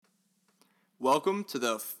Welcome to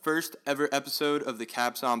the first ever episode of the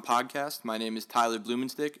capsON podcast. My name is Tyler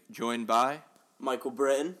Blumenstick, joined by Michael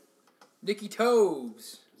Britton, Nikki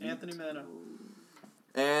Tobes, Anthony Mena.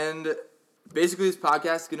 And basically this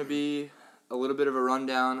podcast is going to be a little bit of a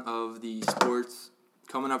rundown of the sports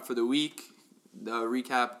coming up for the week, the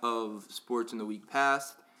recap of sports in the week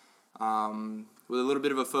past, with a little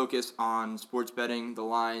bit of a focus on sports betting, the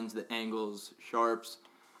lines, the angles, sharps,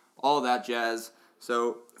 all that jazz.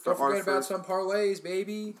 So don't forget about some parlays,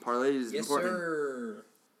 baby. Parlays is yes, important. Sir.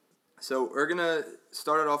 So we're going to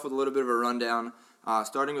start it off with a little bit of a rundown,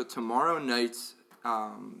 starting with tomorrow night's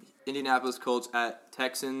Indianapolis Colts at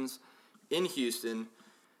Texans in Houston.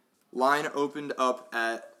 Line opened up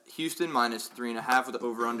at Houston minus 3.5 with the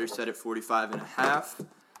over-under set at 45.5.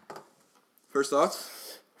 First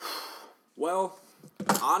thoughts? Well,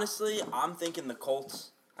 honestly, I'm thinking the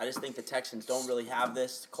Colts. I just think the Texans don't really have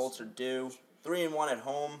this. The Colts are due. 3-1 at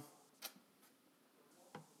home.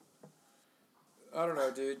 I don't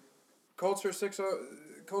know, dude. Colts are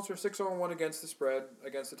 6-0-1 against the spread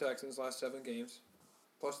against the Texans last 7 games.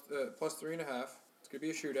 Plus 3.5. It's gonna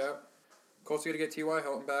be a shootout. Colts are gonna get T.Y.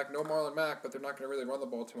 Hilton back. No Marlon Mack, but they're not gonna really run the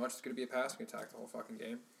ball too much. It's gonna be a passing attack the whole fucking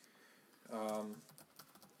game. I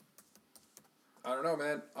don't know,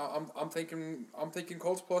 man. I'm thinking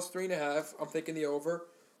Colts plus 3.5. I'm thinking the over.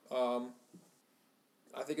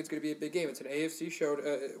 I think it's going to be a big game. It's an AFC show.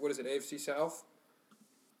 What is it? AFC South.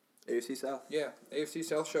 AFC South. Yeah, AFC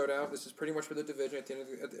South showdown. This is pretty much for the division at the end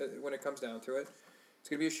of when it comes down to it. It's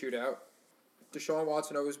going to be a shootout. Deshaun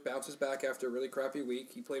Watson always bounces back after a really crappy week.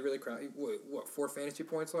 He played really crappy. What 4 fantasy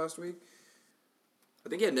points last week? I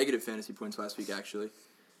think he had negative fantasy points last week, actually.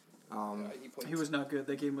 He was not good.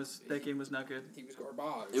 That game was not good. He was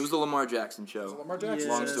garbage. It was the Lamar Jackson show. It was Lamar Jackson.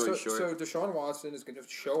 Yeah. Long story short. So Deshaun Watson is going to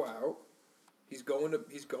show out. He's going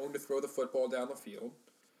to throw the football down the field.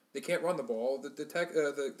 They can't run the ball.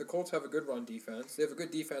 The Colts have a good run defense. They have a good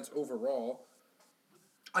defense overall.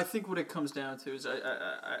 I think what it comes down to is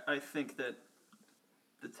I think that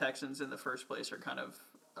the Texans in the first place are kind of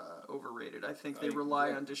overrated. I think they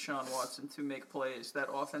rely on Deshaun Watson to make plays. That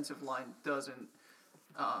offensive line doesn't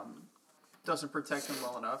protect him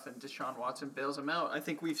well enough, and Deshaun Watson bails him out. I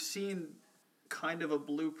think we've seen kind of a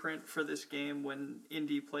blueprint for this game when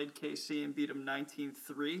Indy played KC and beat them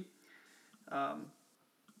 19-3.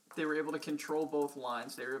 They were able to control both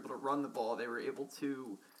lines. They were able to run the ball. They were able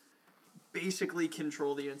to basically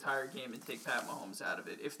control the entire game and take Pat Mahomes out of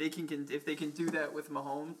it. If they can do that with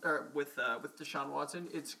Mahomes or with Deshaun Watson,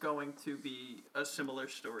 it's going to be a similar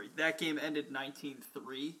story. That game ended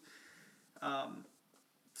 19-3.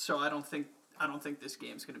 So I don't think this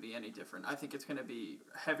game's going to be any different. I think it's going to be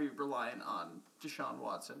heavy reliant on Deshaun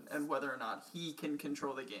Watson and whether or not he can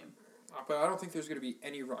control the game. But I don't think there's going to be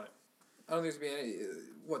any running. I don't think there's going to be any...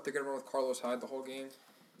 What, they're going to run with Carlos Hyde the whole game?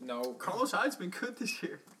 No. Carlos Hyde's been good this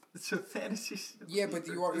year. It's a fantasy... Yeah, but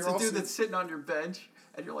you're it's a dude that's sitting on your bench,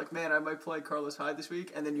 and you're like, man, I might play Carlos Hyde this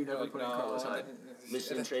week, and then you never put in Carlos Hyde.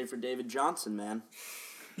 Missing trade for David Johnson, man.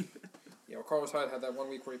 Yeah, well, Carlos Hyde had that 1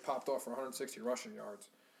 week where he popped off for 160 rushing yards.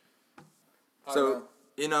 So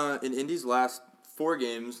in Indy's last 4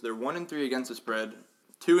 games, they're 1-3 against the spread,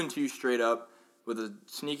 2-2 straight up, with a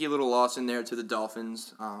sneaky little loss in there to the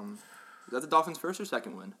Dolphins. Is that the Dolphins' first or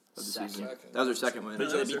second win of the season? That was their second win.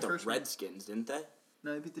 But they beat the Redskins, didn't they?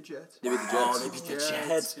 No, they beat the Jets. They beat the Jets. Oh, they beat the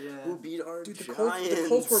Jets. Yeah. Who beat our Dude, the Giants?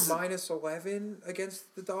 Colts were minus 11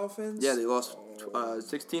 against the Dolphins? Yeah, they lost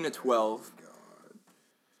 16-12.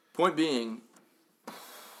 Point being,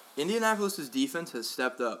 Indianapolis' defense has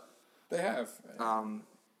stepped up. They have.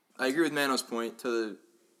 I agree with Mano's point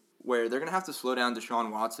where they're going to have to slow down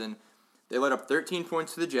Deshaun Watson. They let up 13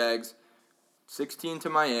 points to the Jags, 16 to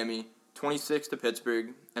Miami, 26 to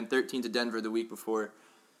Pittsburgh, and 13 to Denver the week before.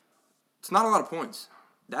 It's not a lot of points.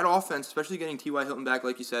 That offense, especially getting T.Y. Hilton back,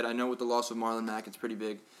 like you said, I know with the loss of Marlon Mack, it's pretty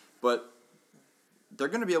big. But they're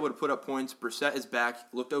going to be able to put up points. Brissett is back,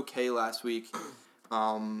 looked okay last week.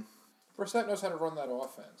 Brissett knows how to run that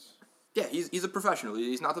offense. Yeah, he's a professional.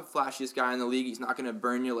 He's not the flashiest guy in the league. He's not going to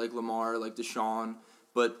burn you like Lamar, like Deshaun.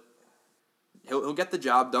 But he'll get the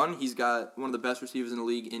job done. He's got one of the best receivers in the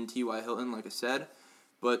league in T.Y. Hilton, like I said.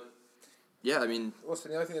 But, yeah, I mean,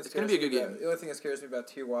 listen, the other thing it's going to be a good game. The other thing that scares me about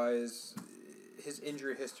T.Y. is his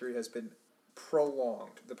injury history has been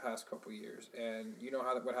prolonged the past couple years. And you know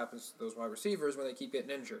what happens to those wide receivers when they keep getting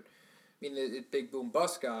injured. I mean, it's big boom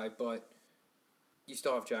bust guy, but you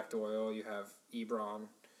still have Jack Doyle, you have Ebron.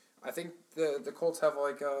 I think the Colts have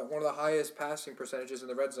like one of the highest passing percentages in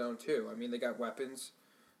the red zone too. I mean, they got weapons.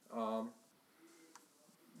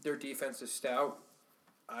 Their defense is stout.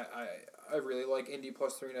 I really like Indy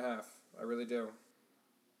plus 3.5. I really do.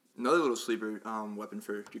 Another little sleeper weapon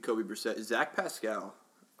for Jacoby Brissett is Zach Pascal.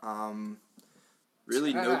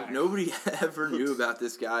 Really, nobody ever knew about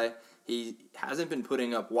this guy. He hasn't been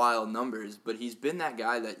putting up wild numbers, but he's been that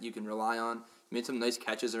guy that you can rely on. He made some nice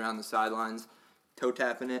catches around the sidelines, toe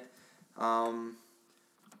tapping it.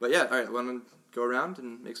 But yeah, all right, want to go around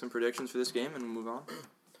and make some predictions for this game and move on?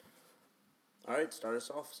 All right, start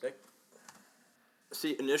us off, Stick.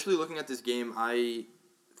 See, initially looking at this game, I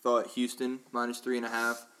thought Houston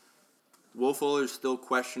 -3.5. Will Fuller's still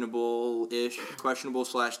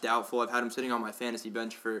questionable/doubtful. I've had him sitting on my fantasy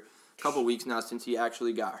bench for a couple weeks now since he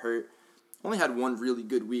actually got hurt. Only had one really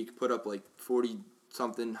good week, put up like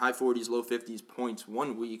 40-something, high 40s, low 50s points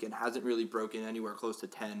one week, and hasn't really broken anywhere close to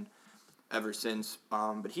 10 ever since.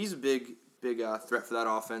 But he's a big threat for that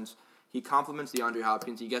offense. He complements DeAndre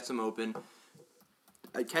Hopkins. He gets him open.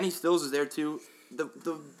 Kenny Stills is there too.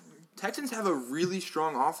 The Texans have a really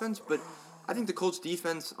strong offense, but I think the Colts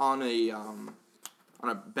defense on a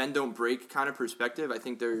bend don't break kind of perspective, I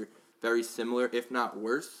think they're very similar, if not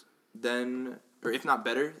worse if not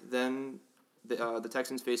better than the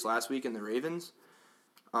Texans faced last week and the Ravens.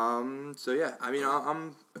 So yeah, I mean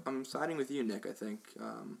I'm siding with you, Nick. I think.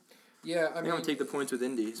 Yeah, I I'm mean, gonna take the points with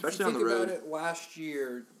Indy, especially on the Think road. about it, last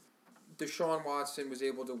year, Deshaun Watson was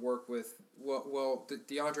able to work with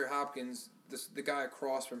DeAndre Hopkins, the guy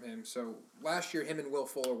across from him. So last year, him and Will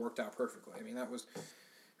Fuller worked out perfectly. I mean,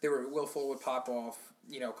 Will Fuller would pop off,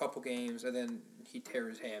 a couple games, and then he'd tear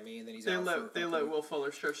his hammy, and then he's out. They let Will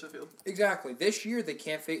Fuller stretch the field. Exactly. This year, they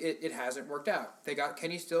can't. It hasn't worked out. They got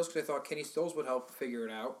Kenny Stills because they thought Kenny Stills would help figure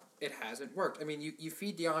it out. It hasn't worked. I mean, you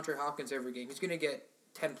feed DeAndre Hopkins every game, he's going to get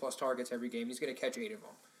 10+ targets every game. He's going to catch 8 of them.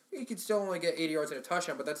 He could still only get 80 yards and a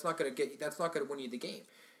touchdown, but that's not going to win you the game.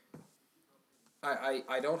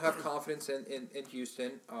 I don't have confidence in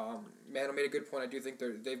Houston. Mano made a good point. I do think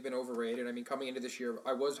they've been overrated. I mean, coming into this year,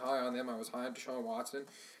 I was high on them. I was high on Deshaun Watson.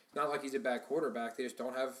 It's not like he's a bad quarterback. They just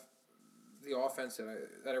don't have the offense that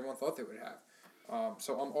everyone thought they would have.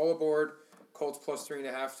 So I'm all aboard. Colts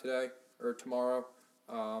 +3.5 today or tomorrow.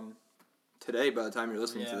 Today, by the time you're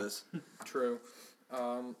listening to this. True.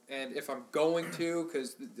 And if I'm going to,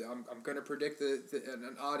 because I'm going to predict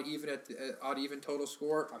an odd even total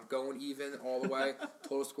score, I'm going even all the way.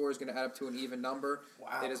 Total score is going to add up to an even number.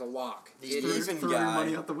 Wow. It is a lock. It is Throw your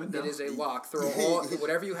money out the window. It is a lock. Throw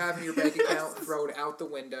whatever you have in your bank account, throw it out the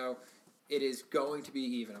window. It is going to be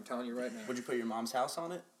even. I'm telling you right now. Would you put your mom's house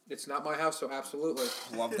on it? It's not my house, so absolutely.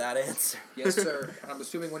 Love that answer. Yes, sir. I'm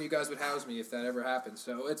assuming one of you guys would house me if that ever happened,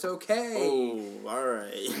 so it's okay. Oh, all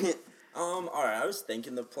right. All right, I was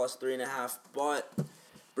thinking the +3.5, but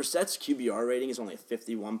Brissett's QBR rating is only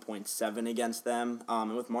 51.7 against them.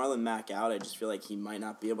 And with Marlon Mack out, I just feel like he might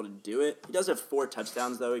not be able to do it. He does have 4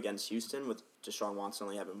 touchdowns, though, against Houston, with Deshaun Watson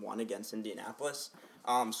only having 1 against Indianapolis.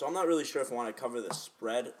 So I'm not really sure if I want to cover the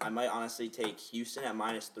spread. I might honestly take Houston at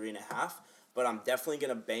 -3.5, but I'm definitely going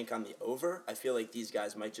to bank on the over. I feel like these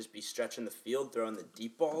guys might just be stretching the field, throwing the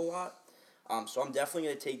deep ball a lot. So I'm definitely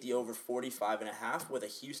going to take the over 45.5 with a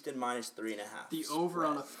Houston -3.5. The over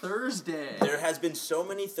on a Thursday. There has been so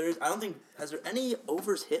many I don't think, has there any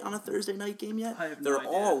overs hit on a Thursday night game yet? I have They're no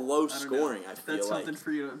idea. all low scoring, I feel That's like. something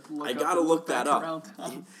for you to look I up. gotta and look back that up. around.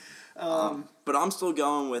 But I'm still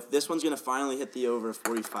going with, this one's going to finally hit the over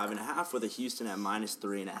 45.5 with a Houston at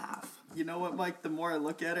 -3.5. You know what, Mike? The more I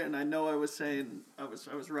look at it, and I know I was saying I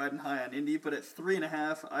was riding high on Indy, but at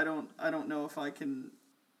 3.5, I don't know if I can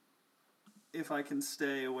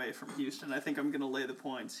stay away from Houston. I think I'm going to lay the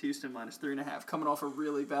points. Houston -3.5, coming off a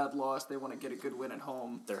really bad loss. They want to get a good win at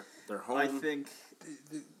home. They're home. I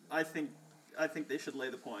think they should lay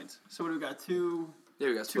the points. So what do we got? Two. Yeah,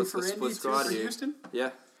 we got Two split for Indy, squad 2 for here. Houston.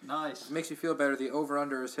 Yeah. Nice. It makes you feel better. The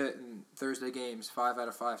over-under is hit in Thursday games 5 out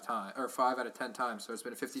of 5 times, or 5 out of 10 times. So it's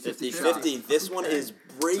been a 50-50 shot. 50-50. This one is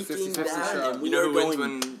breaking 50-50 down. shot. And we You know are who wins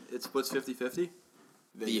going when it splits 50-50?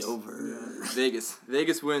 the over. Vegas.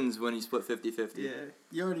 Vegas wins when you split 50-50. Yeah,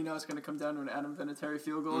 you already know it's going to come down to an Adam Vinatieri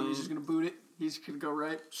field goal, and he's just going to boot it. He's going to go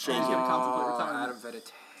right. Shame He's going to him. contemplate retirement. Adam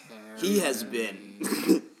Vinatieri. He has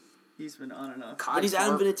been. He's been on and off. But he's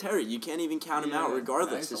Adam Vinatieri. You can't even count him out Yeah,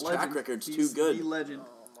 regardless. he's a His track legend. record's He's too good. the legend.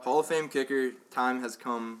 Hall of Fame kicker. Time has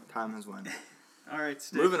come. Time has went. All right,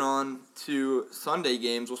 Stick. Moving on to Sunday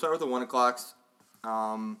games. We'll start with the 1 o'clocks.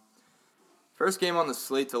 First game on the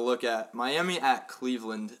slate to look at, Miami at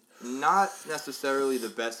Cleveland. Not necessarily the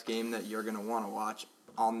best game that you're going to want to watch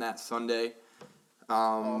on that Sunday.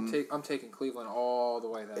 I'm taking Cleveland all the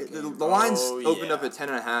way that game. The line's Oh, opened yeah. up at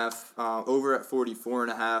 10.5, over at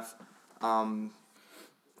 44.5.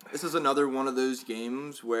 This is another one of those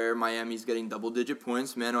games where Miami's getting double-digit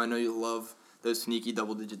points. Mano, I know you love those sneaky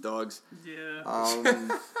double-digit dogs. Yeah.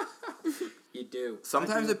 do.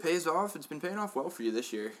 Sometimes it pays off. It's been paying off well for you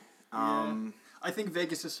this year. I think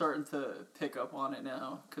Vegas is starting to pick up on it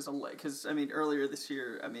now because I mean earlier this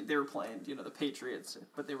year they were playing the Patriots,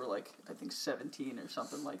 but they were like I think 17 or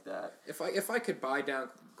something like that. If I could buy down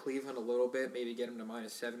Cleveland a little bit, maybe get them to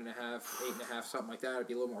 -7.5, 8.5, something like that, I'd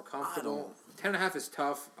be a little more comfortable. 10.5 is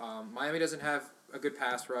tough. Miami doesn't have a good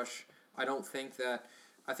pass rush. I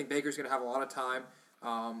think Baker's going to have a lot of time,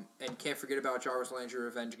 and can't forget about Jarvis Landry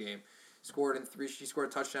revenge game. He scored a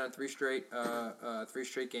touchdown in three straight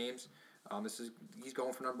games. He's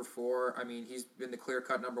going for number 4. I mean, he's been the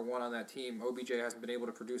clear-cut number 1 on that team. OBJ hasn't been able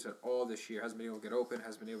to produce at all this year. Hasn't been able to get open.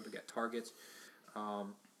 Hasn't been able to get targets.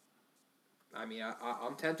 I mean,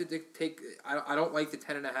 I'm tempted to take. I don't like the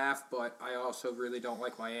 10.5, but I also really don't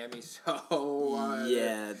like Miami. So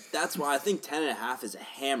yeah, that's why I think 10.5 is a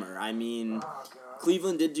hammer. I mean,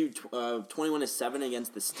 Cleveland did do 21-7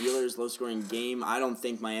 against the Steelers, low-scoring game. I don't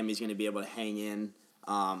think Miami's going to be able to hang in.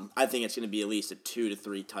 I think it's going to be at least a 2 to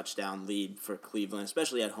 3 touchdown lead for Cleveland,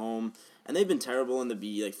 especially at home. And they've been terrible in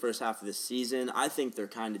the first half of the season. I think they're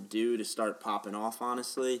kind of due to start popping off,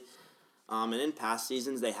 honestly. And in past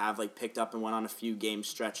seasons, they have picked up and went on a few game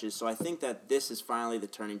stretches. So I think that this is finally the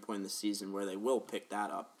turning point in the season where they will pick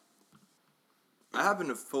that up. I happen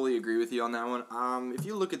to fully agree with you on that one. If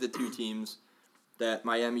you look at the two teams that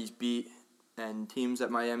Miami's beat and teams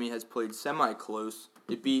that Miami has played semi-close,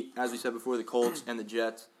 it beat, as we said before, the Colts and the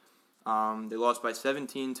Jets. They lost by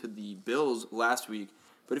 17 to the Bills last week.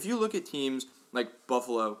 But if you look at teams like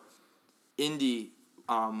Buffalo, Indy,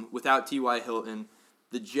 without T.Y. Hilton,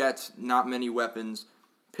 the Jets, not many weapons.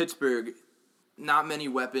 Pittsburgh, not many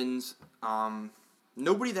weapons.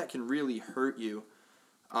 Nobody that can really hurt you.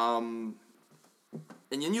 And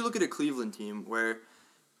then you look at a Cleveland team where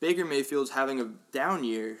Baker Mayfield's having a down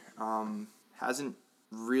year. Hasn't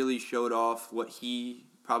really showed off what he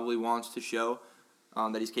probably wants to show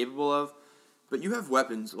that he's capable of. But you have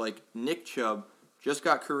weapons like Nick Chubb, just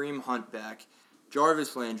got Kareem Hunt back,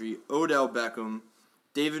 Jarvis Landry, Odell Beckham,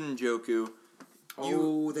 David Njoku.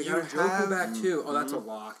 They got Njoku back too. Oh, that's a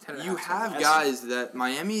lock. You have guys that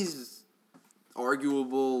Miami's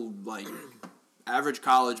arguable, average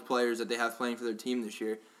college players that they have playing for their team this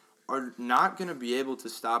year are not going to be able to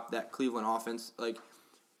stop that Cleveland offense.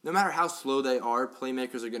 No matter how slow they are,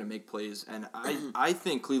 playmakers are going to make plays. And I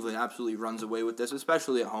think Cleveland absolutely runs away with this,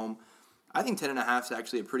 especially at home. I think 10.5 is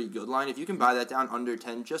actually a pretty good line. If you can buy that down under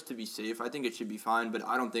 10 just to be safe, I think it should be fine, but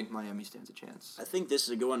I don't think Miami stands a chance. I think this is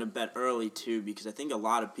a good one to bet early, too, because I think a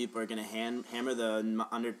lot of people are going to hammer the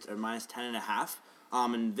under or minus 10.5.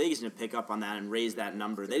 And Vegas is going to pick up on that and raise that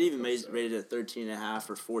number. They'd even raise it at 13.5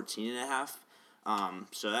 or 14.5.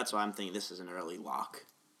 So that's why I'm thinking this is an early lock.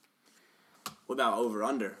 What about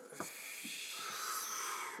over/under?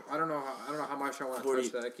 I don't know how much I want to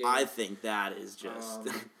touch that game. I think that is just...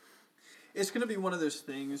 It's going to be one of those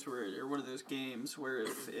things or one of those games where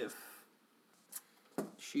if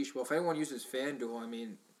Sheesh. Well, if anyone uses FanDuel, I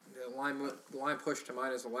mean, the line pushed to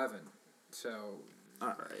 -11. So, all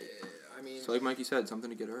right. I mean... So like Mikey said, something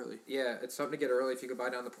to get early. Yeah, it's something to get early. If you could buy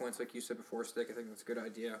down the points like you said before, Stick, I think that's a good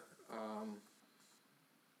idea.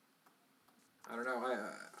 I don't know.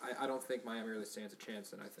 I don't think Miami really stands a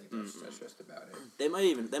chance, and I think that's just about it. They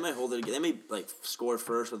might hold it again. They may score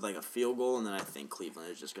first with a field goal, and then I think Cleveland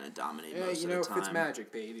is just going to dominate most of the time. Fitzmagic,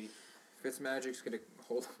 baby. Fitzmagic's going to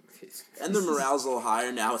hold. And their morale's a little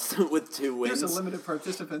higher now with 2 wins. He was a limited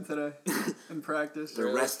participant today in practice.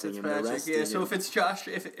 They're resting him. Yeah. So if it's Josh,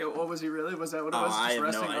 what was he really? Was that what it was? I have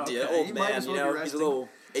resting? no idea. Okay. Old man, he's a little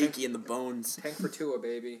achy in the bones. Tank for Tua,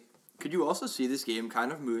 baby. Could you also see this game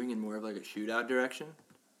kind of moving in more of a shootout direction?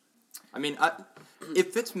 I mean,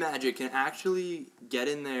 if Fitzmagic can actually get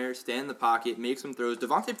in there, stay in the pocket, make some throws.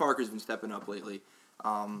 Devontae Parker's been stepping up lately,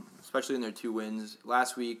 especially in their 2 wins.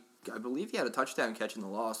 Last week, I believe he had a touchdown catch in the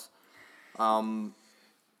loss. I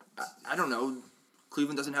don't know.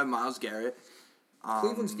 Cleveland doesn't have Myles Garrett.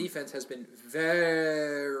 Cleveland's defense has been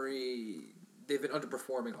they've been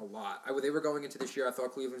underperforming a lot. They were going into this year, I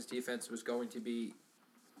thought Cleveland's defense was going to be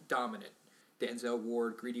dominant. Denzel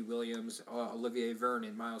Ward, Greedy Williams, Olivier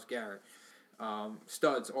Vernon, Myles Garrett.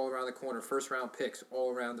 Studs all around the corner, first-round picks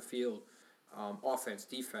all around the field. Offense,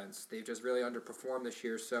 defense, they've just really underperformed this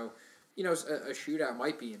year. So, a shootout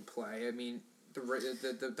might be in play. I mean,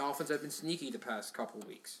 the Dolphins have been sneaky the past couple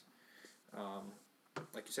weeks.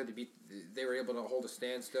 Like you said, they were able to hold a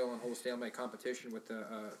standstill and hold a stalemate competition with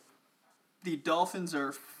the Dolphins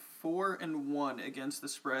are 4-1 against the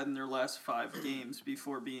spread in their last 5 games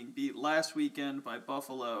before being beat last weekend by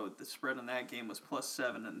Buffalo. The spread in that game was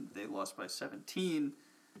 +7, and they lost by 17.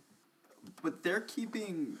 But they're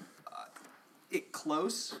keeping it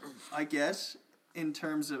close, I guess. in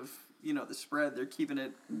terms of the spread. They're keeping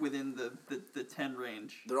it within the 10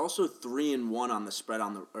 range. They're also 3-1 on the spread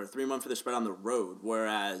 3-1 for the spread on the road,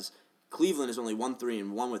 whereas Cleveland is only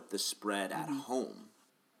 1-3-1 with the spread at home.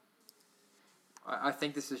 I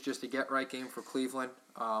think this is just a get-right game for Cleveland.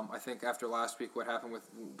 I think after last week, what happened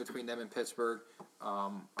between them and Pittsburgh,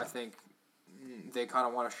 I think they kind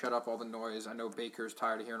of want to shut up all the noise. I know Baker's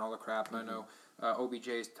tired of hearing all the crap, and I know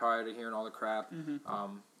OBJ's tired of hearing all the crap.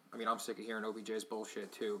 I mean, I'm sick of hearing OBJ's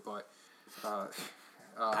bullshit too, but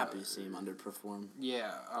Happy to see him underperform.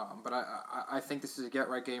 Yeah, but I think this is a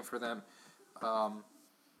get-right game for them.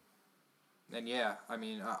 And yeah, I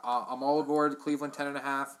mean, I'm all aboard Cleveland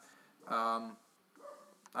 10.5. I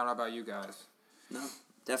don't know about you guys. No,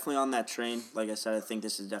 definitely on that train. Like I said, I think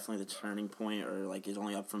this is definitely the turning point, or like is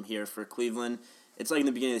only up from here for Cleveland. It's like in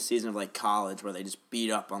the beginning of the season of like college where they just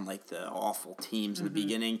beat up on like the awful teams in the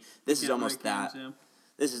beginning. This is almost that.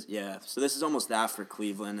 Games, yeah. So this is almost that for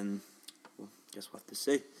Cleveland, and well, guess we'll have to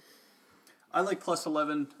see. I like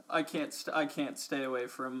 +11. I can't stay away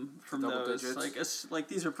from Double those. digits. Like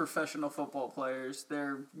these are professional football players.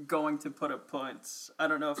 They're going to put up points. I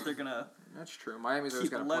don't know if they're gonna. That's true. Miami's always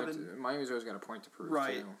got a point to prove.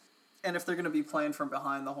 Right. Too. And if they're going to be playing from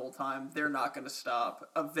behind the whole time, they're not going to stop.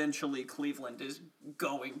 Eventually, Cleveland is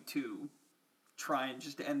going to try and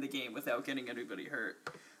just end the game without getting anybody hurt.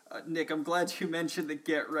 Nick, I'm glad you mentioned the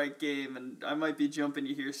get-right game, and I might be jumping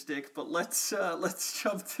you here, Stick, but let's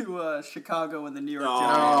jump to Chicago and the New York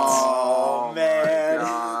Giants. Oh, man.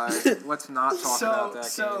 God. Let's not talk about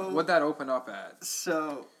that game. What'd that open up at?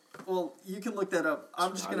 So, well, you can look that up.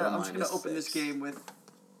 I'm just gonna open this -6. game with,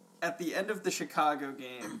 at the end of the Chicago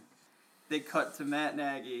game, they cut to Matt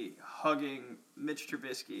Nagy hugging Mitch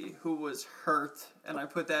Trubisky, who was hurt, and I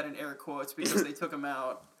put that in air quotes because they took him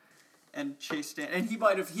out, and and he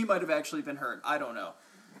might have actually been hurt. I don't know,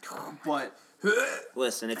 but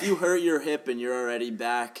listen, if you hurt your hip and you're already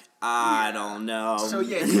back, I don't know. So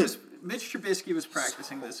yeah, Mitch Trubisky was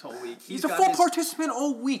practicing this whole week. He's a full participant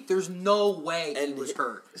all week. There's no way he was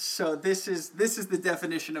hurt. So this is the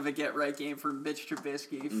definition of a get-right game for Mitch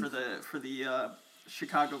Trubisky for the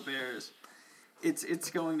Chicago Bears. It's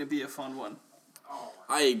going to be a fun one.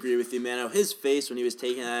 I agree with you, man. His face when he was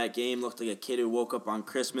taking that game looked like a kid who woke up on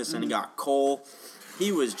Christmas and got coal.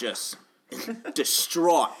 He was just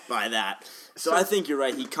distraught by that. So I think you're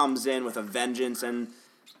right. He comes in with a vengeance, and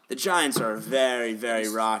the Giants are very, very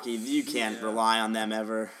rocky. You can't rely on them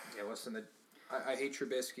ever. Yeah, listen, I hate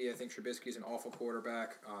Trubisky. I think Trubisky's an awful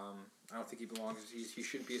quarterback. I don't think he belongs. He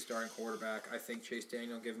shouldn't be a starting quarterback. I think Chase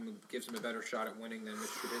Daniel gives him a better shot at winning than Mitch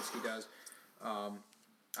Trubisky does.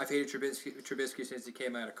 I've hated Trubisky since he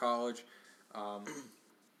came out of college,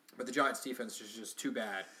 but the Giants' defense is just too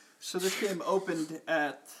bad. So this game opened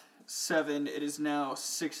at 7. It is now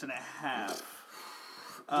 6.5.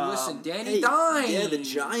 Listen, Danny Dimes. Yeah, the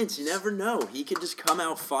Giants. You never know. He could just come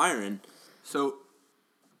out firing. So,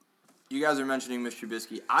 you guys are mentioning Mitch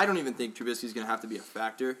Trubisky. I don't even think Trubisky's going to have to be a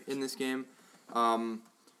factor in this game.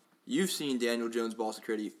 You've seen Daniel Jones' ball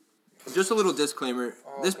security. Just a little disclaimer.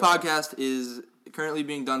 This podcast is currently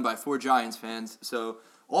being done by 4 Giants fans, so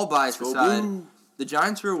all bias aside, the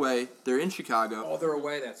Giants are away. They're in Chicago. Oh, they're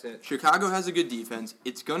away, that's it. Chicago has a good defense.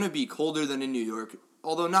 It's going to be colder than in New York,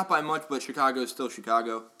 although not by much, but Chicago is still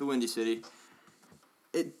Chicago, the Windy City.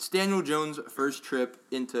 It's Daniel Jones' first trip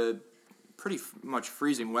into pretty much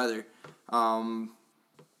freezing weather. 1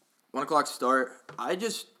 o'clock start.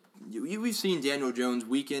 We've seen Daniel Jones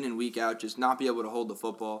week in and week out just not be able to hold the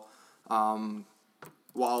football.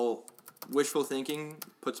 While wishful thinking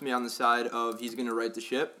puts me on the side of he's going to right the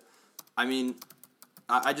ship, I mean,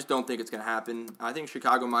 I just don't think it's going to happen. I think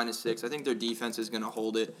Chicago -6. I think their defense is going to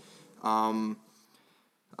hold it.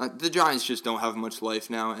 The Giants just don't have much life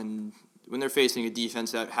now, and when they're facing a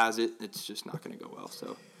defense that has it, it's just not going to go well.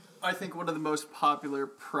 So, I think one of the most popular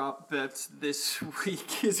prop bets this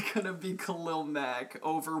week is going to be Khalil Mack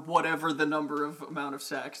over whatever the amount of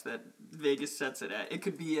sacks that Vegas sets it at. It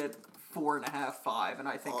could be at 4.5, 5, and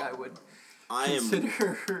I think I would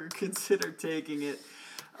consider taking it.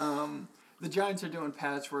 The Giants are doing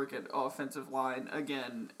patchwork at offensive line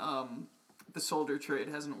again. The Soldier trade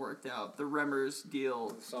hasn't worked out. The Remmers deal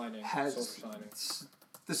the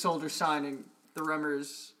Soldier signing. The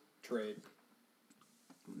Remmers trade.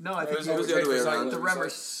 No, I think it was the other way around. The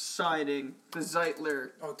Remmers signing the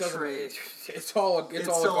Zeitler trade. It's all a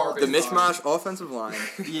garbage. The mishmash offensive line.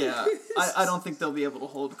 Yeah, I don't think they'll be able to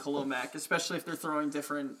hold Khalil Mack, especially if they're throwing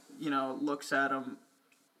different looks at him.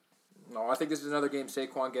 No, I think this is another game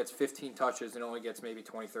Saquon gets 15 touches and only gets maybe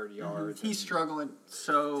 20, 30 yards. He's struggling,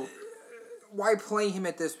 so why play him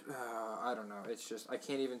at this? I don't know. It's just I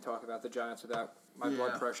can't even talk about the Giants without my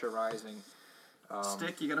blood Yeah. pressure rising.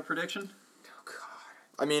 Stick, you got a prediction? Oh God.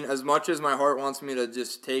 I mean, as much as my heart wants me to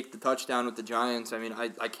just take the touchdown with the Giants, I mean,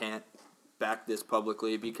 I can't back this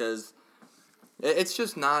publicly because it's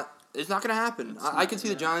just not. It's not going to happen. I could see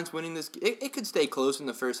the Giants winning this. It could stay close in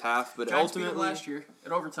the first half, but Giants beat them ultimately, last year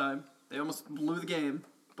at overtime. They almost blew the game,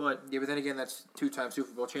 but Yeah, but then again, that's 2-time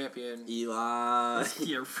Super Bowl champion Eli.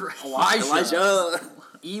 yeah, right.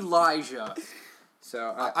 Elijah.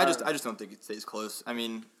 So I just don't think it stays close. I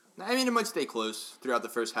mean, it might stay close throughout the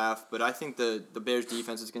first half, but I think the Bears'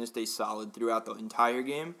 defense is going to stay solid throughout the entire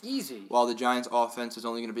game. easy. While the Giants' offense is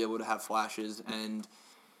only going to be able to have flashes, and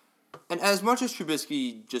as much as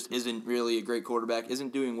Trubisky just isn't really a great quarterback,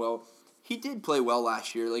 isn't doing well, he did play well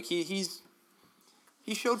last year. Like he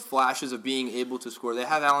showed flashes of being able to score. They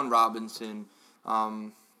have Allen Robinson.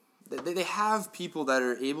 They have people that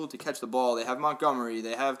are able to catch the ball. They have Montgomery.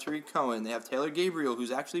 They have Tariq Cohen. They have Taylor Gabriel,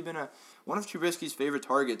 who's actually been one of Trubisky's favorite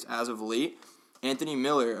targets as of late. Anthony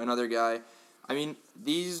Miller, another guy. I mean,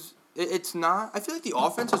 it's not. I feel like the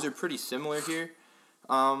offenses are pretty similar here.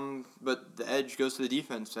 But the edge goes to the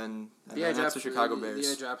defense, and that's the Chicago Bears.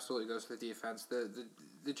 The edge absolutely goes to the defense.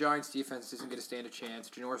 The Giants' defense isn't going to stand a chance.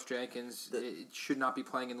 Janoris Jenkins it should not be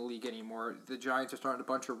playing in the league anymore. The Giants are starting a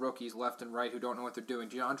bunch of rookies left and right who don't know what they're doing.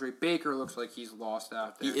 DeAndre Baker looks like he's lost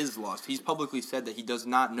out there. He is lost. He's publicly said that he does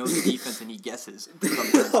not know the defense and he guesses.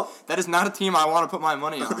 That is not a team I want to put my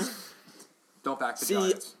money on. Don't back the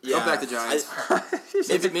Giants. Yeah, Don't back the Giants.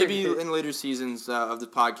 Maybe in later seasons of the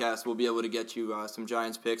podcast we'll be able to get you some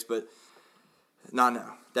Giants picks, but not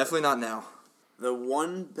now. Definitely not now. The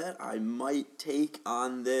one bet I might take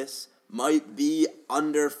on this might be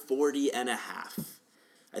under 40.5.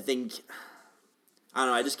 I think, I don't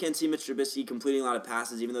know, I just can't see Mitch Trubisky completing a lot of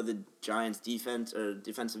passes, even though the Giants' defense or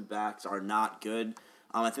defensive backs are not good.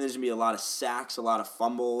 I think there's going to be a lot of sacks, a lot of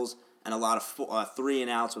fumbles, and a lot of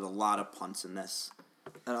 3-and-outs with a lot of punts in this.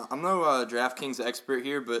 I'm no DraftKings expert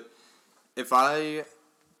here, but if I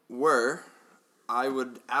were, I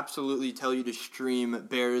would absolutely tell you to stream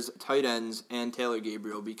Bears tight ends and Taylor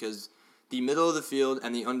Gabriel because the middle of the field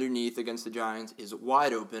and the underneath against the Giants is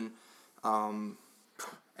wide open.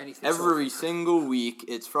 Every single week,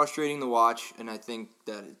 it's frustrating to watch, and I think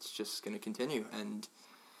that it's just going to continue. And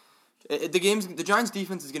the Giants'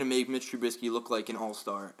 defense is going to make Mitch Trubisky look like an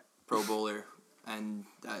all-star Pro Bowler, and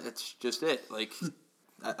that's just it. Like,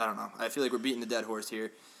 I don't know. I feel like we're beating the dead horse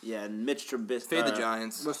here. Yeah, and Mitch Trubisky. Fade the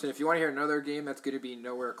Giants. Listen, if you want to hear another game that's going to be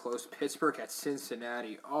nowhere close, Pittsburgh at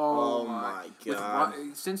Cincinnati. Oh my God.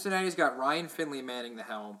 Cincinnati's got Ryan Finley manning the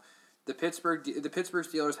helm. The Pittsburgh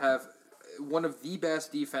Steelers have one of the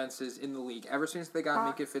best defenses in the league. Ever since they got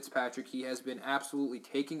Minka Fitzpatrick, he has been absolutely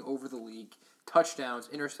taking over the league. Touchdowns,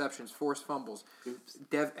 interceptions, forced fumbles.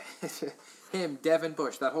 Devin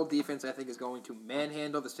Bush. That whole defense, I think, is going to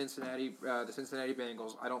manhandle the Cincinnati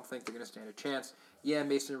Bengals. I don't think they're going to stand a chance. Yeah,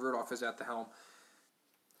 Mason Rudolph is at the helm.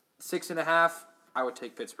 6.5. I would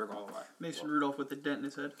take Pittsburgh all the way. Mason Rudolph with the dent in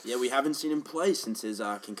his head. Yeah, we haven't seen him play since his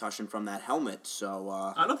concussion from that helmet, so...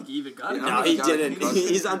 I don't think he even got it. No, he didn't. concussion.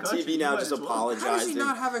 He's on TV now just apologizing. How does he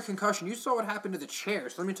not have a concussion? You saw what happened to the chair.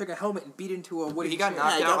 So let me take a helmet and beat into a wooden He got chair.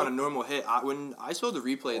 knocked out on a normal hit. When I saw the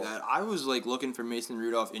replay of that, I was like looking for Mason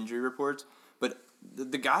Rudolph injury reports, but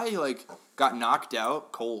the guy like got knocked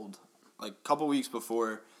out cold like a couple weeks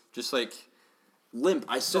before, just like Limp.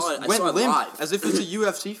 I saw it limp live. as if it's a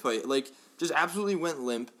UFC fight. Like just absolutely went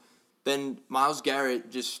limp. Then Myles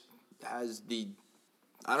Garrett just has the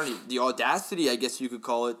audacity, I guess you could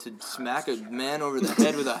call it, to smack a man over the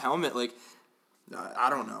head with a helmet. Like, I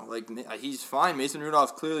don't know. Like, he's fine. Mason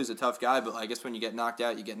Rudolph clearly is a tough guy, but I guess when you get knocked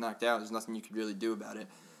out, you get knocked out. There's nothing you could really do about it.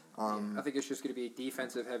 I think it's just going to be a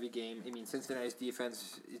defensive-heavy game. I mean, Cincinnati's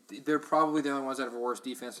defense, they're probably the only ones that have a worse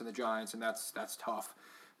defense than the Giants, and that's tough.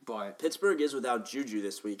 But Pittsburgh is without Juju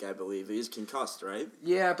this week, I believe. He's concussed, right?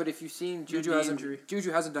 yeah, but if you've seen Juju hasn't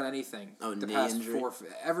done anything. Oh, the knee past injury.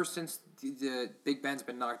 ever since the Big Ben's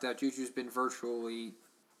been knocked out. Juju's been virtually.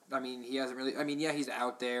 I mean, he hasn't really. I mean, yeah, he's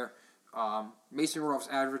out there. Mason Rudolph's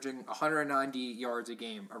averaging 190 yards a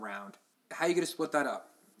game around. How are you going to split that up?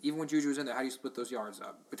 Even when Juju's in there, how do you split those yards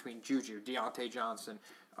up between Juju, Deontay Johnson,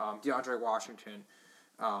 DeAndre Washington?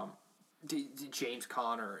 James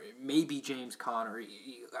Conner, maybe James Conner.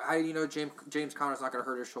 How do you know James Conner's not going to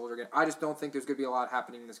hurt his shoulder again? I just don't think there's going to be a lot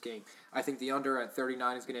happening in this game. I think the under at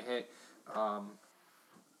 39 is going to hit. I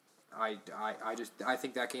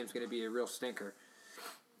think that game's going to be a real stinker.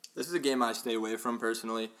 This is a game I stay away from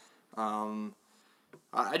personally.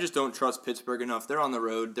 I just don't trust Pittsburgh enough. They're on the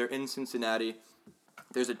road. They're in Cincinnati.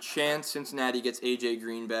 There's a chance Cincinnati gets A.J.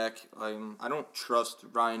 Green back. I don't trust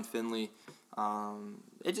Ryan Finley.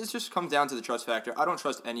 It just comes down to the trust factor. I don't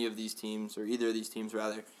trust any of these teams, or either of these teams,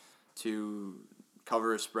 rather, to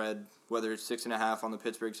cover a spread, whether it's 6.5 on the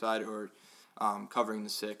Pittsburgh side or covering the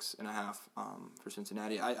 6.5 for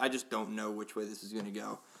Cincinnati. I just don't know which way this is going to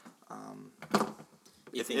go.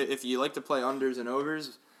 If you like to play unders and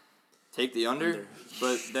overs, take the under.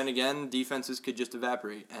 But then again, defenses could just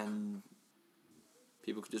evaporate and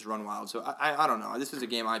people could just run wild. So I don't know. This is a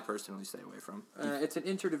game I personally stay away from. It's an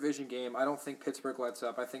interdivision game. I don't think Pittsburgh lets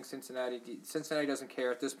up. I think Cincinnati doesn't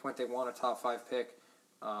care. At this point, they want a top 5 pick.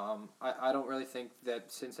 I don't really think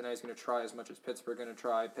that Cincinnati's going to try as much as Pittsburgh going to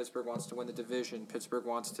try. Pittsburgh wants to win the division. Pittsburgh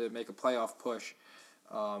wants to make a playoff push.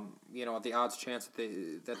 The odds chance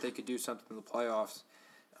that they could do something in the playoffs.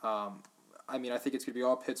 I think it's going to be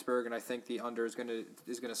all Pittsburgh, and I think the under is going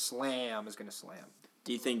to slam.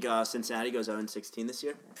 Do you think Cincinnati goes 0-16 this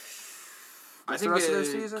year? I think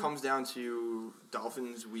it comes down to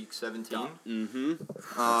Dolphins week 17. Mm-hmm.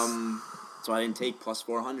 That's why I didn't take plus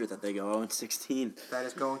 400 that they go 0-16. That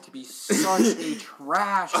is going to be such a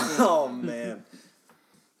trash game. Oh, man.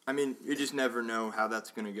 I mean, you just never know how that's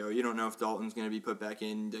going to go. You don't know if Dalton's going to be put back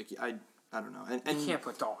in. I don't know. And you can't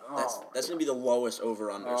put Dalton. That's going to be the lowest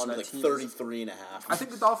over-under. Something like 33.5. I think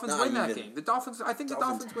the Dolphins win that game. I think the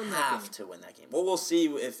Dolphins win that game. Have to win that game. Well, we'll see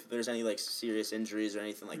if there's any serious injuries or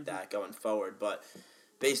anything like that going forward. But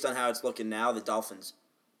based on how it's looking now, the Dolphins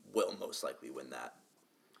will most likely win that.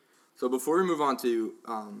 So before we move on to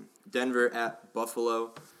Denver at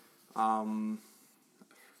Buffalo,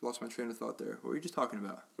 lost my train of thought there. What were you just talking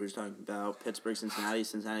about? We were just talking about Pittsburgh,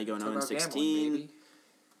 Cincinnati going 0-16.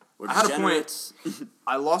 I had a point.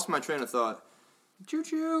 I lost my train of thought.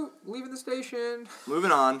 Choo-choo, leaving the station.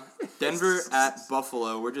 Moving on. Denver at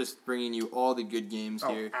Buffalo. We're just bringing you all the good games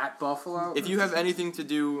here. At Buffalo? If you have anything to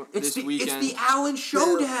do this weekend. It's the Allen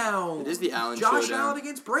Showdown. It is the Allen Showdown. Josh Allen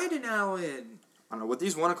against Brandon Allen. I don't know what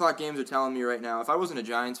these 1 o'clock games are telling me right now. If I wasn't a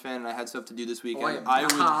Giants fan and I had stuff to do this weekend, I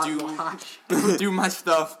would do my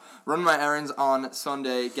stuff, run my errands on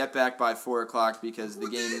Sunday, get back by 4 o'clock because the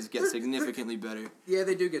games get significantly better. Yeah,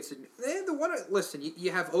 they do get significantly. Listen,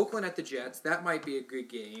 you have Oakland at the Jets. That might be a good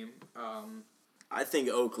game. I think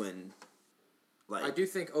Oakland. I do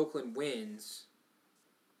think Oakland wins.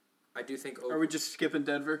 Are we just skipping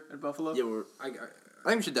Denver and Buffalo? Yeah, I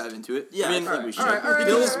think we should dive into it. Yeah, I think we should. All right,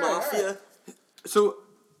 Bills Mafia. So,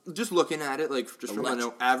 from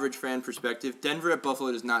an average fan perspective, Denver at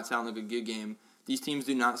Buffalo does not sound like a good game. These teams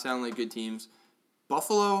do not sound like good teams.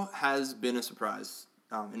 Buffalo has been a surprise,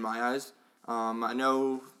 in my eyes. I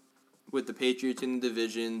know with the Patriots in the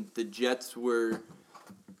division, the Jets were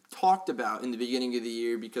talked about in the beginning of the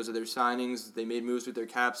year because of their signings. They made moves with their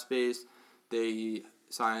cap space. They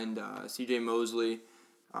signed C.J. Mosley.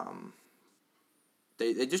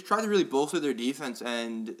 They just tried to really bolster their defense,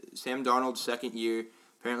 and Sam Darnold's second year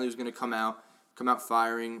apparently was going to come out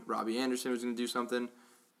firing. Robbie Anderson was going to do something.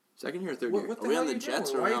 Second year or third year? What are we on the Jets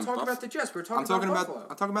or why are you on talking Buffalo? about the Jets? We're talking about Buffalo.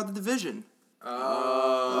 I'm talking about the division. Oh.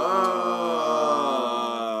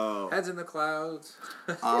 Heads in the clouds.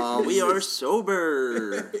 We are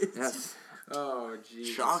sober. Yes. Oh, jeez.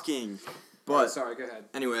 Shocking. But sorry, go ahead.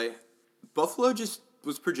 Anyway, Buffalo just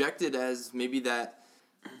was projected as maybe the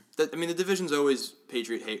division's always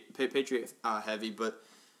Patriot heavy, but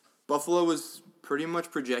Buffalo was pretty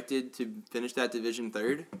much projected to finish that division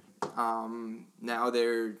third. Now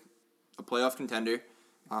they're a playoff contender,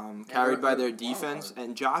 carried by their defense.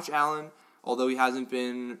 And Josh Allen, although he hasn't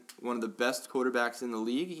been one of the best quarterbacks in the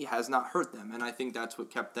league, he has not hurt them, and I think that's what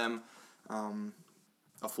kept them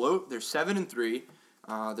afloat. They're 7-3.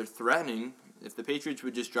 They're threatening. If the Patriots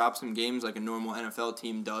would just drop some games like a normal NFL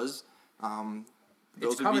team does,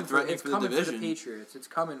 those would be threatening for the division. For the Patriots. It's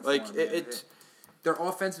coming for them. Their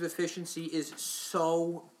offensive efficiency is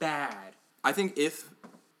so bad. I think I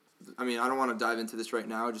don't want to dive into this right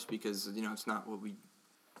now just because, it's not what we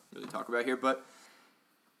really talk about here, but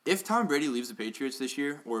if Tom Brady leaves the Patriots this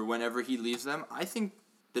year or whenever he leaves them, I think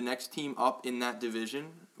the next team up in that division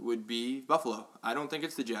would be Buffalo. I don't think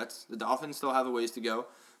it's the Jets. The Dolphins still have a ways to go,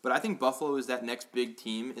 but I think Buffalo is that next big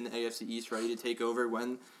team in the AFC East ready to take over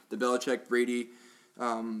when the Belichick-Brady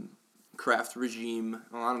Kraft regime,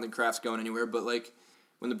 well, I don't think Kraft's going anywhere, but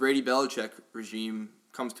when the Brady-Belichick regime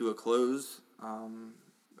comes to a close,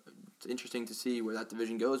 it's interesting to see where that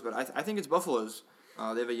division goes, but I think it's Buffalo's.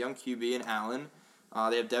 They have a young QB in Allen.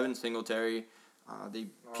 They have Devin Singletary. They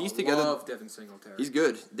pieced together. I love Devin Singletary. He's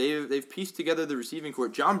good. They've pieced together the receiving corps.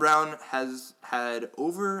 John Brown has had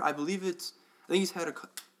over, I think he's had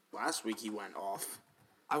Last week he went off.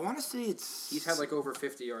 I want to say it's... He's had like over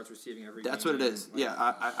 50 yards receiving every game. That's what it is. Like,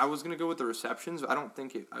 Yeah, I was gonna go with the receptions. But I don't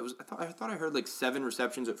think it. I thought I heard like 7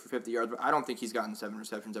 receptions for 50 yards, but I don't think he's gotten 7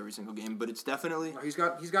 receptions every single game. But it's definitely... He's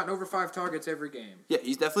gotten over 5 targets every game. Yeah,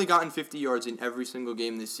 he's definitely gotten 50 yards in every single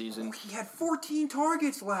game this season. He had 14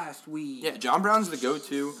 targets last week. Yeah, John Brown's the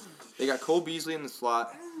go-to. They got Cole Beasley in the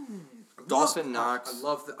slot. Dawson Knox.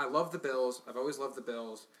 I love the Bills. I've always loved the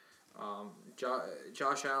Bills.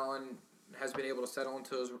 Josh Allen has been able to settle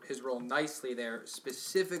into his role nicely there,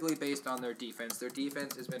 specifically based on their defense. Their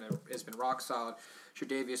defense has been rock solid.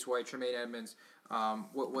 Tre'Davious White, Tremaine Edmonds,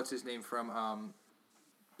 what's his name from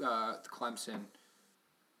Clemson?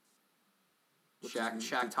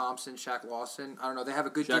 Shaq Thompson, Shaq Lawson. I don't know. They have a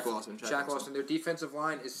good Shaq Lawson. Their defensive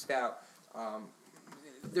line is stout.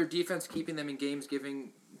 Their defense keeping them in games,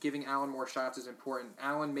 giving Allen more shots is important.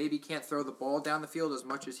 Allen maybe can't throw the ball down the field as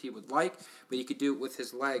much as he would like, but he could do it with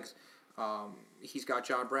his legs. He's got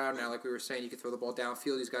John Brown now, like we were saying. He can throw the ball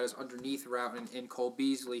downfield. He's got his underneath route in Cole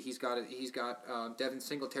Beasley. He's got Devin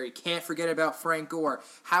Singletary. Can't forget about Frank Gore.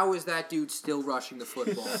 How is that dude still rushing the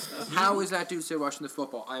football?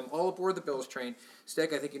 I'm all aboard the Bills train.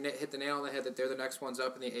 Stick, I think you hit the nail on the head that they're the next ones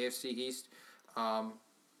up in the AFC East.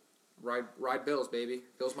 Ride Bills, baby.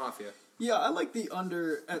 Bills Mafia. Yeah, I like the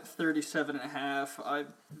under at 37.5.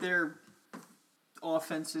 Their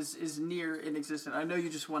offense is near inexistent. I know you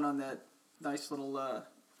just went on that nice little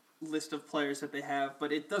list of players that they have,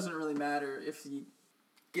 but it doesn't really matter if you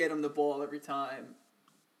get them the ball every time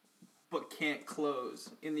but can't close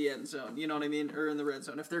in the end zone. You know what I mean? Or in the red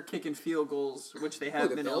zone. If they're kicking field goals, which they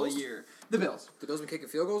have been all year. The Bills. The Bills been kicking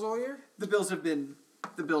field goals all year? The Bills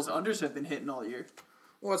unders have been hitting all year.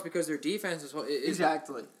 Well, it's because their defense is...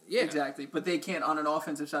 Exactly. Yeah. Exactly. But they can't, on an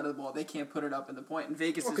offensive side of the ball, they can't put it up in the point. And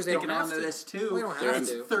Vegas is they taking don't on have to to. this, too. Well, they don't have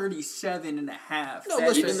It's to. 37.5. No,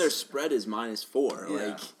 listen, Even their spread is -4.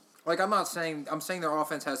 Yeah. I'm saying their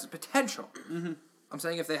offense has the potential. Mm-hmm. I'm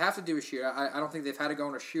saying if they have to do a shootout, I don't think they've had to go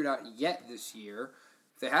in a shootout yet this year.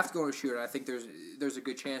 If they have to go in a shootout, I think there's a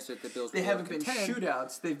good chance that the Bills. They haven't been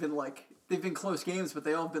shootouts. They've been close games, but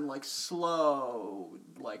they all been slow,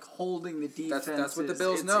 holding the defense. That's what the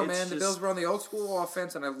Bills know, man. The Bills run the old school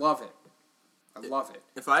offense, and I love it.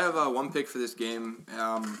 If I have one pick for this game,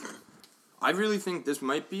 I really think this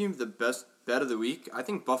might be the best bet of the week. I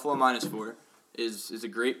think Buffalo -4 is a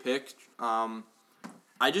great pick.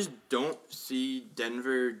 I just don't see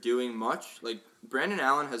Denver doing much. Brandon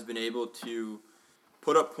Allen has been able to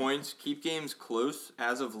put up points, keep games close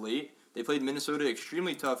as of late. They played Minnesota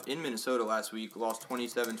extremely tough in Minnesota last week, lost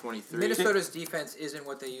 27-23. Minnesota's defense isn't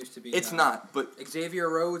what they used to be. It's not, but... Xavier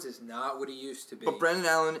Rhodes is not what he used to be. But Brandon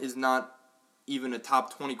Allen is not even a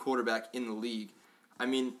top 20 quarterback in the league. I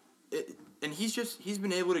mean, and he's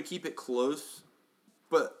been able to keep it close,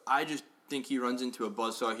 but I just think he runs into a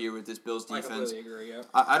buzzsaw here with this Bills defense. I completely agree, yeah.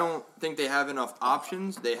 I don't think they have enough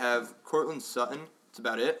options. They have Cortland Sutton. That's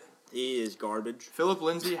about it. He is garbage. Phillip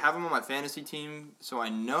Lindsay, have him on my fantasy team, so I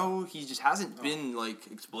know he just hasn't been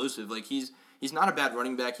explosive. He's not a bad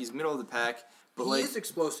running back. He's middle of the pack, but he is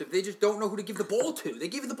explosive. They just don't know who to give the ball to. They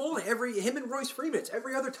give the ball to him and Royce Freeman. It's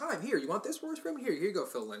every other time. Here, you want this, Royce Freeman? Here you go,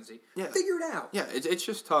 Phil Lindsay. Yeah. Figure it out. Yeah, it's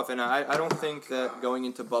just tough, and I don't think that going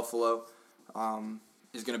into Buffalo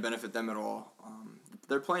is going to benefit them at all.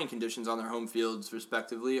 Their playing conditions on their home fields,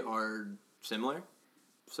 respectively, are similar,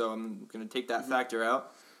 so I'm going to take that factor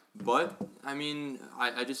out. But, I mean,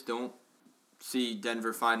 I just don't see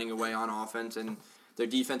Denver finding a way on offense, and their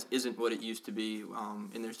defense isn't what it used to be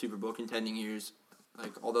in their Super Bowl contending years.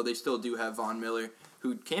 Although they still do have Von Miller,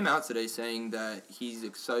 who came out today saying that he's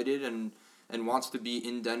excited and wants to be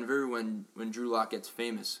in Denver when Drew Lock gets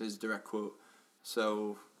famous, his direct quote.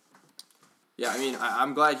 So, yeah, I mean,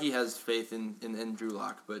 I'm glad he has faith in Drew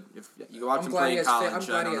Lock, but if you watch him play in college, I'm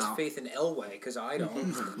glad he has faith in Elway, because I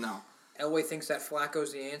don't. No. Elway thinks that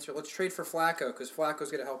Flacco's the answer. Let's trade for Flacco, because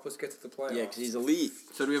Flacco's going to help us get to the playoffs. Yeah, because he's elite.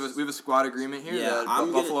 So do we have a squad agreement here? Yeah,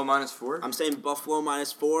 Buffalo -4? I'm saying Buffalo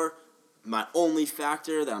 -4. My only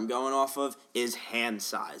factor that I'm going off of is hand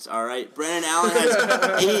size, all right? Brandon Allen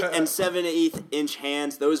has 8 and 7/8 inch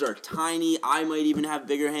hands. Those are tiny. I might even have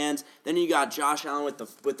bigger hands. Then you got Josh Allen with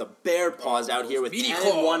the bear paws out here with 10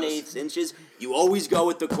 and 1/8 inches. You always go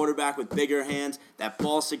with the quarterback with bigger hands. That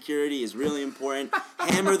ball security is really important.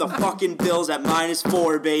 Hammer the fucking Bills at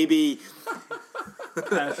 -4, baby.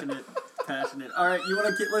 Passionate. All right,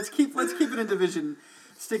 let's keep it in division.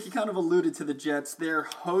 Sticky kind of alluded to the Jets. They're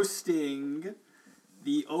hosting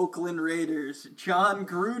the Oakland Raiders. John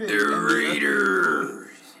Gruden. The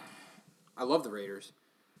Raiders. I love the Raiders.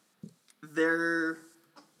 They're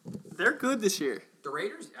good this year. The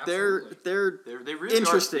Raiders? Absolutely. They're They really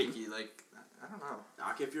interesting. are sneaky. don't know.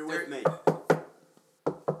 Knock if you're with me.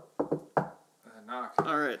 Knock.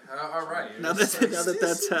 All right. All right. Now that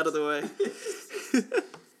that's out of the way.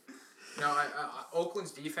 No,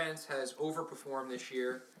 Oakland's defense has overperformed this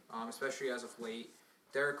year, especially as of late.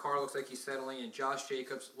 Derek Carr looks like he's settling in. Josh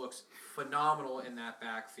Jacobs looks phenomenal in that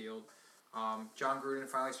backfield. John Gruden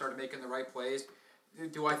finally started making the right plays.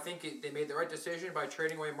 Do I think they made the right decision by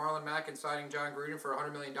trading away Marlon Mack and signing John Gruden for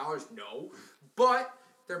 $100 million? No. But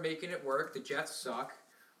they're making it work. The Jets suck.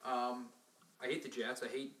 I hate the Jets. I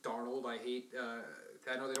hate Darnold.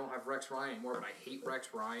 I know they don't have Rex Ryan anymore, but I hate Rex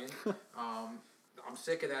Ryan. I'm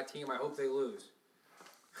sick of that team. I hope they lose.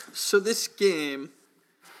 So this game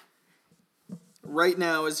right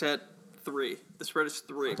now is at 3. The spread is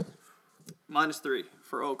 3. -3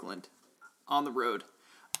 for Oakland on the road.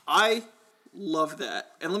 I love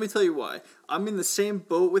that. And let me tell you why. I'm in the same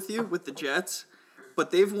boat with you with the Jets,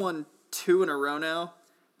 but they've won 2 in a row now.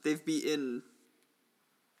 They've beaten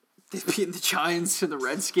the Giants and the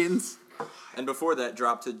Redskins. And before that,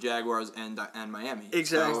 dropped to Jaguars and Miami.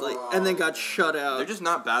 Exactly. And then got shut out. They're just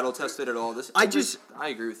not battle-tested at all. I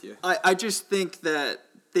agree with you. I just think that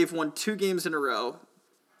they've won 2 games in a row.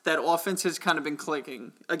 That offense has kind of been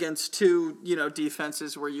clicking against 2,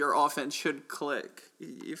 defenses where your offense should click.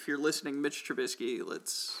 If you're listening, Mitch Trubisky,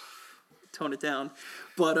 let's tone it down.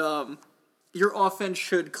 But your offense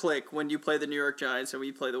should click when you play the New York Giants and when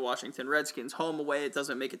you play the Washington Redskins. Home, away, it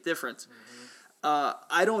doesn't make a difference. Mm-hmm.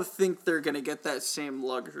 I don't think they're going to get that same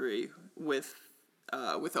luxury with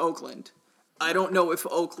Oakland. I don't know if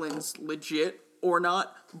Oakland's legit or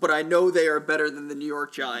not, but I know they are better than the New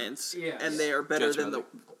York Giants, and they are better than the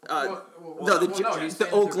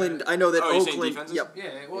Oakland. I know that Oakland. Yep.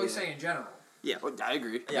 Yeah, well, he's saying in general. Yeah, well, I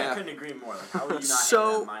agree. Yeah, I couldn't agree more. Like, how would you not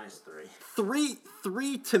have that -3?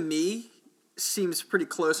 3 to me seems pretty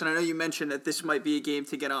close, and I know you mentioned that this might be a game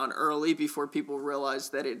to get on early before people realize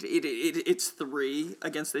that it's 3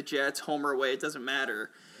 against the Jets, home or away, it doesn't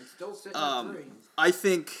matter. It's still sitting at 3. I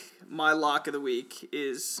think my lock of the week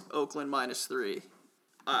is Oakland -3.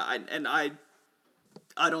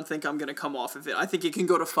 I don't think I'm going to come off of it. I think it can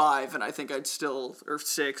go to 5, and I think I'd still, or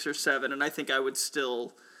 6 or 7, and I think I would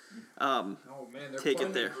still take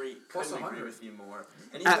it there. Couldn't agree with you more.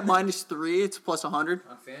 At -3, it's plus 100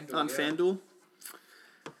 on FanDuel.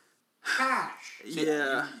 Cash.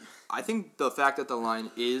 Yeah. I think the fact that the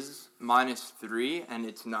line is -3 and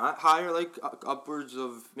it's not higher, like upwards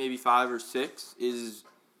of maybe 5 or 6, is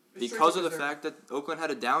because of the fact that Oakland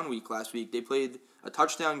had a down week last week. They played a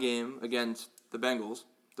touchdown game against the Bengals,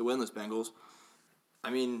 the winless Bengals. I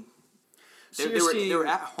mean, they were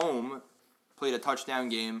at home, played a touchdown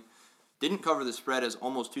game, didn't cover the spread as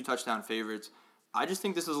almost 2 touchdown favorites. I just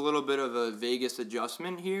think this is a little bit of a Vegas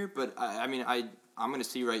adjustment here, but I'm going to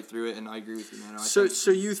see right through it, and I agree with you, man.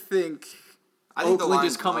 So you think Oakland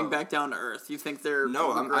is coming back down to earth? You think they're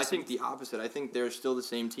I think the opposite. I think they're still the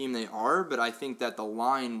same team they are, but I think that the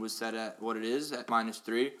line was set at what it is, at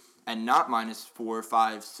 -3, and not -4,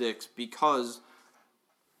 5, 6, because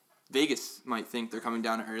Vegas might think they're coming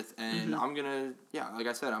down to earth, and I'm going to, like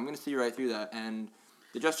I said, I'm going to see right through that, and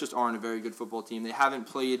the Jets just aren't a very good football team. They haven't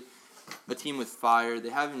played a team with fire. They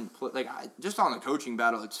haven't played, just on the coaching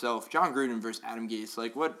battle itself, John Gruden versus Adam Gase,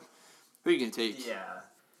 who are you going to take? Yeah.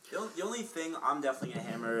 The only thing I'm definitely going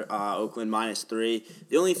to hammer Oakland -3.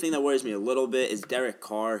 The only thing that worries me a little bit is Derek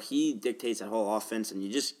Carr. He dictates that whole offense, and you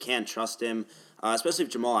just can't trust him, especially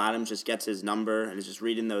if Jamal Adams just gets his number and is just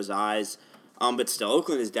reading those eyes. But still,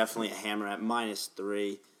 Oakland is definitely a hammer at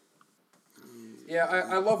 -3. Yeah,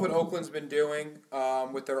 I love what Oakland's been doing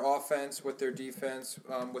with their offense, with their defense,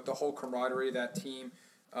 with the whole camaraderie of that team.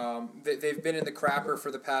 They've been in the crapper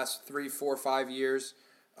for the past 3, 4, 5 years.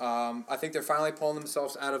 I think they're finally pulling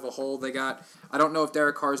themselves out of a hole. I don't know if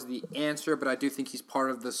Derek Carr's the answer, but I do think he's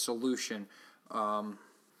part of the solution.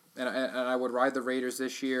 And I would ride the Raiders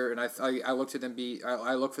this year, and I look for them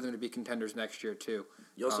to be contenders next year too.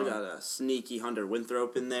 You also got a sneaky Hunter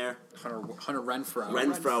Winthrop in there. Hunter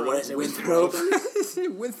Renfro. What is it? Winthrop.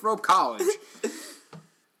 Winthrop College.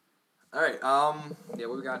 All right. Yeah,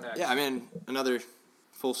 what we got next? Yeah, another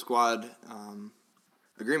full squad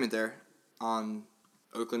agreement there on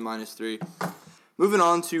Oakland -3. Moving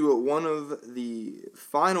on to one of the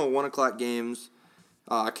final 1 o'clock games,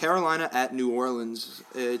 Carolina at New Orleans.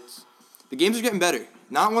 The games are getting better.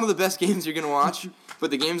 Not one of the best games you're going to watch,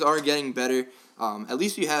 but the games are getting better. At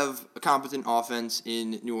least you have a competent offense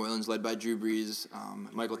in New Orleans led by Drew Brees,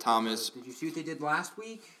 Michael Thomas. Did you see what they did last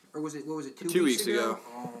week? Or was it 2 weeks ago?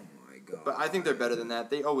 Oh, my God. But I think they're better than that.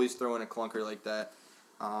 They always throw in a clunker like that.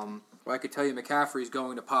 Well, I could tell you McCaffrey's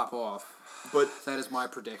going to pop off. But That is my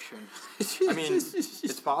prediction. I mean,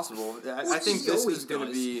 it's possible. I think this is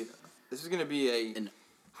going to be a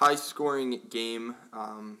high-scoring game.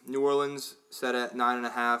 New Orleans set at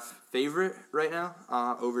 9.5 favorite right now.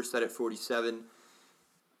 Over set at 47.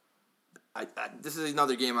 This is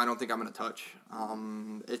another game I don't think I'm going to touch.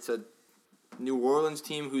 It's a New Orleans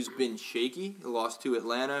team who's been shaky. They lost to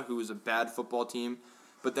Atlanta, who was a bad football team.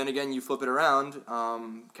 But then again, you flip it around.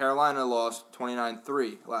 Carolina lost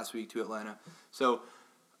 29-3 last week to Atlanta. So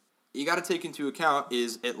you got to take into account,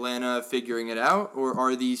 is Atlanta figuring it out, or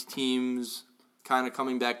are these teams kind of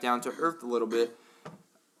coming back down to earth a little bit?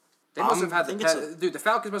 They must have had the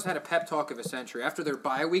Falcons must have had a pep talk of a century. After their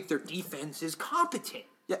bye week, their defense is competent.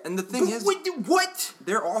 Yeah, and the thing is, what?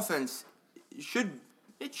 Their offense should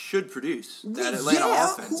produce that Atlanta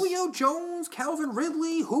offense. Julio Jones, Calvin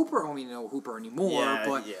Ridley, Hooper. I mean, no Hooper anymore,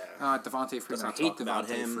 but Devontae Freeman. I hate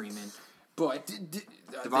Devontae Freeman. But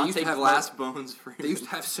Devontae Glassbones Freeman. They used to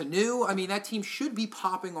have Sanu. I mean, that team should be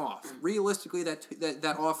popping off. Realistically,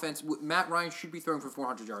 that offense, Matt Ryan should be throwing for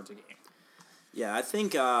 400 yards a game. Yeah, I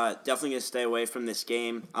think definitely going to stay away from this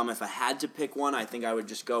game. If I had to pick one, I think I would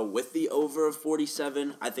just go with the over of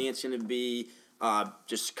 47. I think it's going to be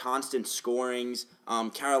just constant scorings.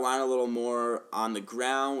 Carolina a little more on the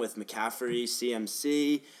ground with McCaffrey,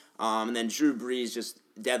 CMC, and then Drew Brees just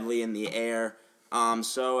deadly in the air.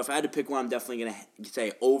 So if I had to pick one, I'm definitely going to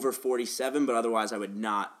say over 47, but otherwise I would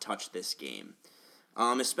not touch this game.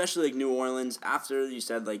 Especially like New Orleans, after you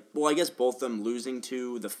said I guess both of them losing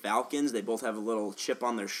to the Falcons, they both have a little chip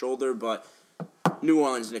on their shoulder, but New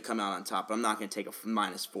Orleans is going to come out on top. I'm not going to take a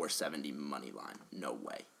minus 470 money line. No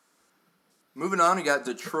way. Moving on, you got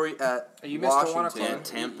Detroit at Washington. And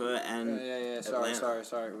Tampa and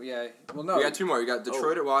Sorry. Yeah. Well, no. We got two more. You got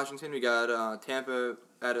Detroit at Washington. We got Tampa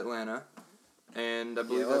at Atlanta. And I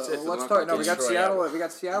believe that's it. Let's talk. No, we got Seattle. We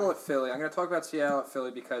got Seattle at Philly. I'm going to talk about Seattle at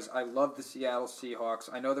Philly because I love the Seattle Seahawks.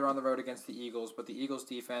 I know they're on the road against the Eagles, but the Eagles'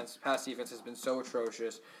 pass defense has been so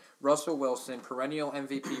atrocious. Russell Wilson, perennial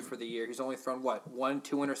MVP for the year. He's only thrown 2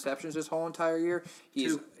 interceptions this whole entire year.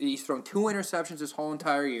 He's thrown 2 interceptions this whole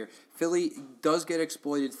entire year. Philly does get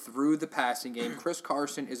exploited through the passing game. Chris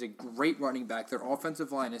Carson is a great running back. Their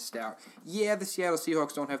offensive line is stout. Yeah, the Seattle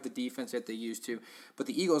Seahawks don't have the defense that they used to, but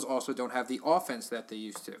the Eagles also don't have the offense that they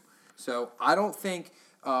used to. So I don't think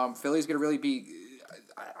Philly's going to really be.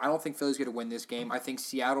 I don't think Philly's going to win this game. I think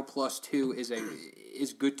Seattle +2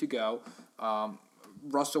 is good to go.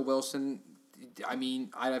 Russell Wilson, I mean,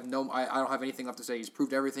 I don't have anything left to say. He's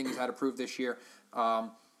proved everything he's had to prove this year. I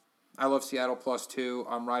love Seattle +2.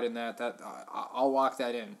 I'm riding that. I'll lock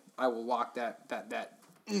that in. I will lock that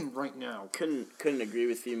right now. Couldn't agree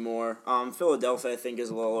with you more. Philadelphia, I think, is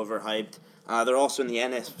a little overhyped. They're also in the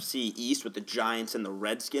NFC East with the Giants and the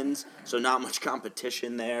Redskins, so not much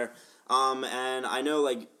competition there. And I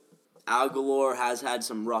know Aguilar has had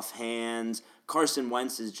some rough hands. Carson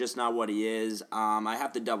Wentz is just not what he is. I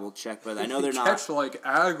have to double check, but I know they're not. Catch like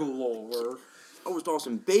Aguilar. I was throwing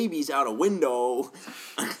some babies out a window.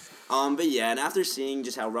 But yeah, and after seeing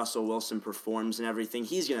just how Russell Wilson performs and everything,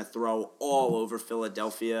 he's going to throw all over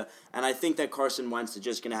Philadelphia. And I think that Carson Wentz is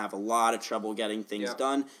just going to have a lot of trouble getting things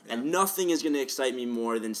done. Yeah. And nothing is going to excite me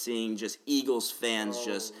more than seeing just Eagles fans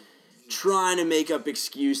just trying to make up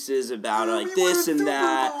excuses about this and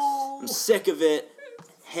that. I'm sick of it.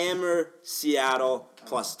 Hammer Seattle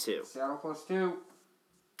 +2. Seattle +2.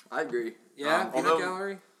 I agree. Yeah, peanut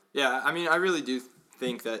gallery. Yeah, I mean, I really do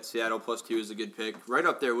think that Seattle +2 is a good pick. Right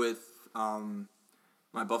up there with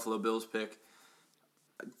my Buffalo Bills pick.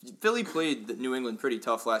 Philly played New England pretty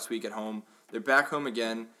tough last week at home. They're back home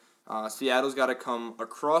again. Seattle's got to come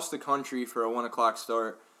across the country for a 1 o'clock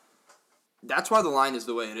start. That's why the line is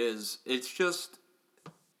the way it is. It's just,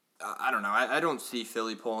 I don't know. I don't see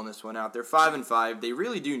Philly pulling this one out. They're 5-5. They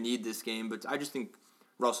really do need this game, but I just think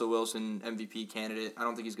Russell Wilson, MVP candidate. I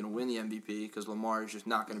don't think he's going to win the MVP because Lamar is just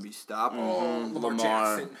not going to be stopped. Lamar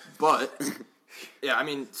Jackson. But, yeah, I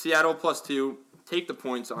mean, Seattle +2. Take the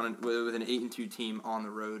points on with an 8-2 team on the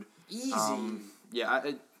road. Easy.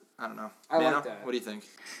 I don't know. I like that. What do you think?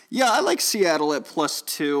 Yeah, I like Seattle at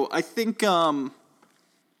 +2. I think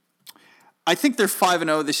they're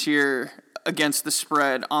 5-0 this year against the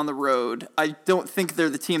spread on the road. I don't think they're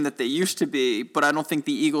the team that they used to be, but I don't think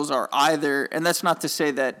the Eagles are either. And that's not to say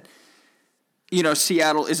that,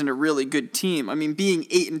 Seattle isn't a really good team. I mean, being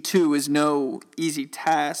 8-2 is no easy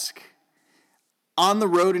task. On the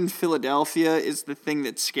road in Philadelphia is the thing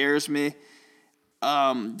that scares me.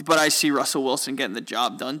 But I see Russell Wilson getting the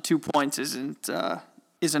job done. 2 points isn't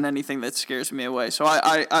anything that scares me away. So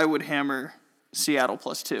I would hammer Seattle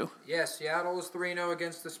 +2. Yeah, Seattle is 3-0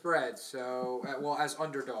 against the spread. So, as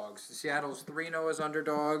underdogs. Seattle's 3-0 as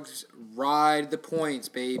underdogs. Ride the points,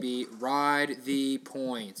 baby. Ride the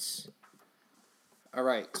points. All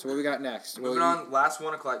right, so what we got next? Moving on, last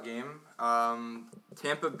 1 o'clock game.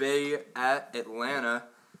 Tampa Bay at Atlanta.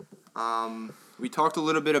 We talked a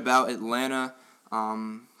little bit about Atlanta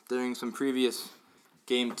during some previous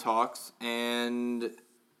game talks, and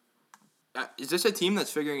is this a team that's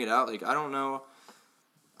figuring it out? Like, I don't know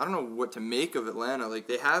what to make of Atlanta. Like,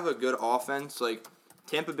 they have a good offense. Like,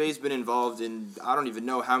 Tampa Bay's been involved in I don't even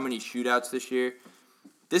know how many shootouts this year.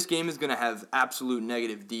 This game is going to have absolute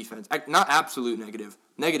negative defense. Not absolute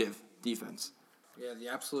negative defense. Yeah, the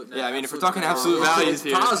absolute. Yeah, I mean, if we're talking absolute values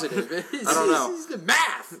here, positive. I don't know. It's the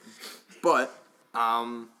math. But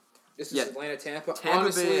this is Atlanta, Tampa. Tampa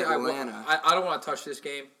Honestly, Bay, Atlanta. I don't want to touch this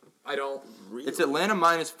game. I don't. Really? It's Atlanta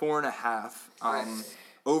 -4.5.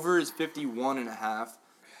 Over is 51.5.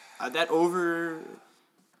 That over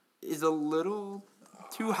is a little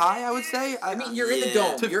too high, I would say. I mean, you're in the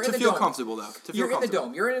dome. You're in the feel dome. comfortable, though. You're in the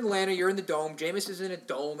dome. You're in Atlanta. You're in the dome. Jameis is in a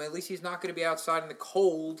dome. At least he's not going to be outside in the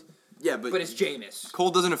cold. Yeah, but it's Jameis.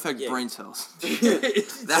 Cold doesn't affect brain cells. That's the thing.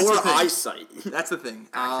 eyesight. That's the thing.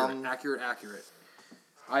 Accurate.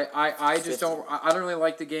 I just don't. I don't really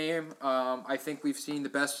like the game. I think we've seen the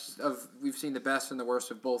best and the worst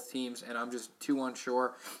of both teams, and I'm just too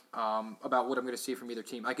unsure about what I'm going to see from either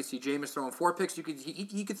team. I could see Jameis throwing 4 picks.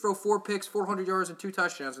 He could throw 4 picks, 400 yards, and 2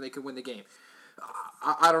 touchdowns, and they could win the game.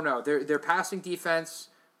 I don't know. Their passing defense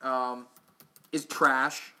is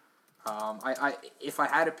trash. If I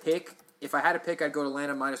had to pick, I'd go to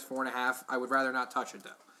Atlanta -4.5. I would rather not touch it though.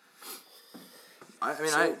 I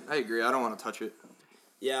agree. I don't want to touch it.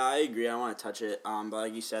 Yeah, I agree. I don't want to touch it. But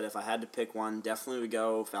like you said, if I had to pick one, definitely would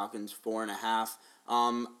go Falcons 4.5.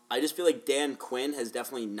 I just feel like Dan Quinn has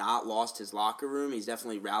definitely not lost his locker room. He's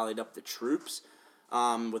definitely rallied up the troops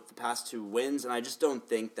with the past 2 wins, and I just don't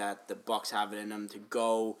think that the Bucs have it in them to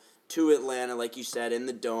go to Atlanta, like you said, in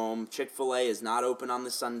the dome. Chick-fil-A is not open on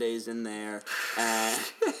the Sundays in there. Why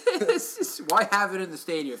have it in the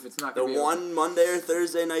stadium if it's not going to be the open? one Monday or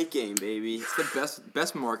Thursday night game, baby. It's the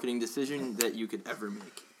best marketing decision that you could ever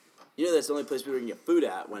make. You know that's the only place people can get food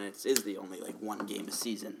at when it is the only one game a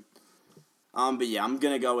season. But yeah, I'm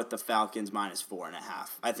gonna go with the Falcons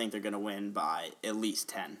 -4.5. I think they're gonna win by at least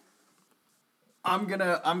 10. I'm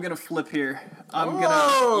gonna flip here. I'm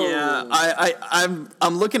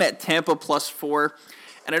looking at Tampa +4,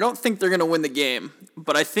 and I don't think they're gonna win the game,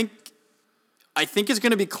 but I think it's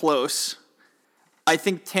gonna be close. I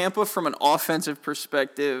think Tampa, from an offensive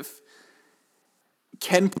perspective,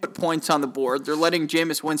 can put points on the board. They're letting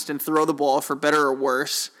Jameis Winston throw the ball for better or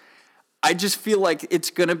worse. I just feel like it's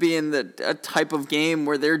gonna be in a type of game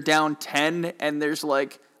where they're down 10 and there's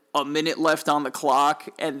like a minute left on the clock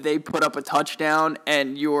and they put up a touchdown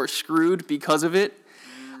and you're screwed because of it.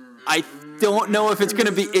 I don't know if it's going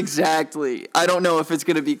to be I don't know if it's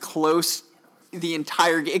going to be close the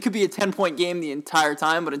entire game. It could be a 10-point game the entire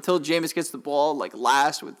time, but until Jameis gets the ball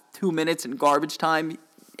last with 2 minutes in garbage time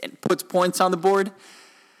and puts points on the board,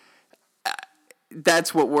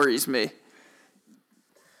 that's what worries me.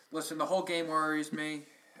 Listen, the whole game worries me.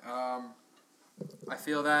 I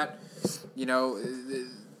feel that,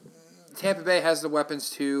 Tampa Bay has the weapons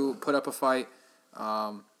to put up a fight.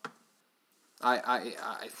 God,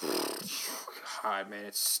 man,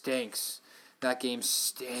 it stinks. That game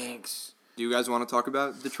stinks. Do you guys want to talk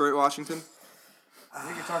about Detroit, Washington? I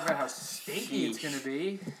think you're talking about how stinky it's going to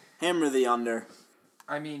be. Hammer the under.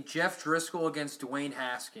 I mean, Jeff Driscoll against Dwayne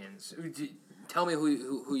Haskins. Tell me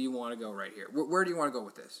who you want to go right here. Where do you want to go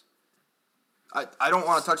with this? I don't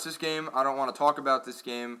want to touch this game. I don't want to talk about this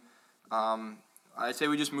game. I say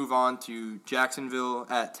we just move on to Jacksonville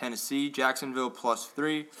at Tennessee. Jacksonville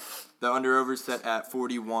 +3. The under-over is set at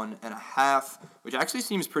 41.5, which actually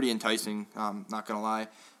seems pretty enticing, not going to lie.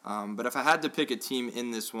 But if I had to pick a team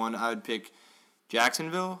in this one, I would pick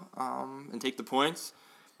Jacksonville and take the points.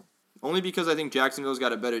 Only because I think Jacksonville's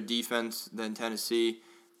got a better defense than Tennessee.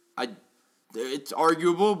 It's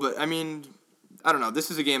arguable, but I mean, I don't know.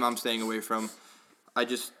 This is a game I'm staying away from. I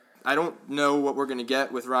don't know what we're going to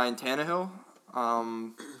get with Ryan Tannehill.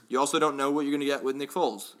 You also don't know what you're going to get with Nick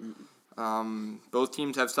Foles. Both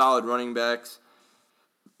teams have solid running backs.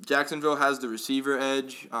 Jacksonville has the receiver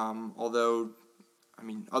edge, although, I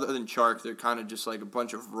mean, other than Chark, they're kind of just like a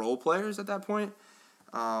bunch of role players at that point.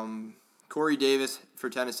 Corey Davis for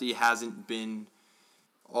Tennessee hasn't been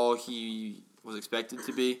all he was expected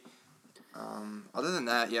to be. Other than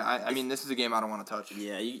that, yeah, I mean, this is a game I don't want to touch.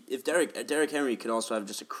 Yeah, if Derrick Henry could also have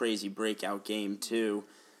just a crazy breakout game too.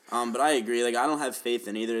 But I agree. Like, I don't have faith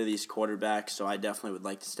in either of these quarterbacks, so I definitely would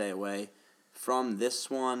like to stay away from this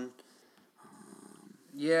one.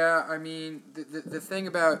 Yeah, I mean the thing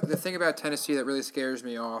about Tennessee that really scares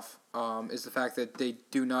me off is the fact that they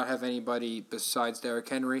do not have anybody besides Derrick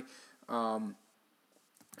Henry.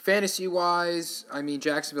 Fantasy wise, I mean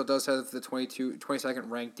Jacksonville does have the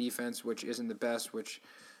 22nd ranked defense, which isn't the best, which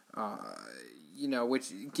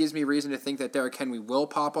which gives me reason to think that Derrick Henry will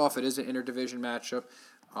pop off. It is an interdivision matchup,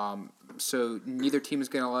 so neither team is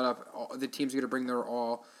going to let up. The team's going to bring their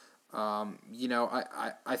all. I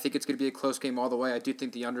think it's going to be a close game all the way. I do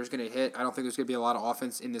think the under is going to hit. I don't think there's going to be a lot of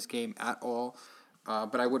offense in this game at all.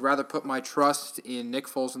 But I would rather put my trust in Nick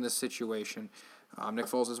Foles in this situation. Nick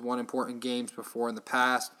Foles has won important games before in the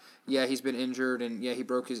past. Yeah, he's been injured, and yeah, he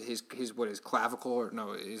broke his clavicle or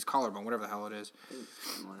no, his collarbone, whatever the hell it is.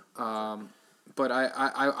 But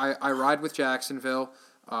I ride with Jacksonville.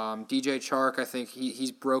 DJ Chark, I think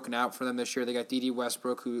he's broken out for them this year. They got D.D.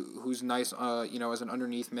 Westbrook, who's nice, as an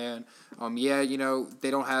underneath man.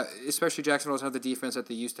 They don't have, especially Jacksonville doesn't have the defense that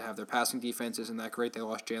they used to have. Their passing defense isn't that great. They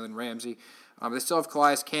lost Jalen Ramsey. They still have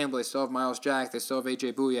Calais Campbell. They still have Miles Jack. They still have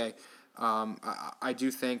A.J. Bouye. I do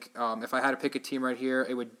think if I had to pick a team right here,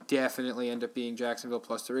 it would definitely end up being Jacksonville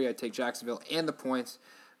 +3. I'd take Jacksonville and the points.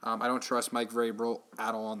 I don't trust Mike Vrabel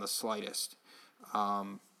at all on the slightest.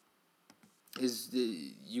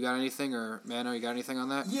 You got anything, or Mano, you got anything on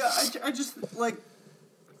that? Yeah, I just like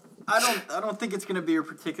I don't think it's gonna be a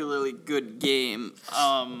particularly good game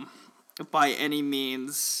by any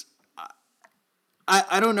means.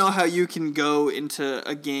 I don't know how you can go into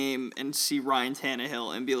a game and see Ryan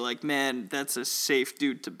Tannehill and be like, man, that's a safe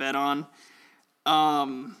dude to bet on.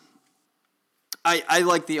 I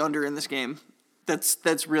like the under in this game.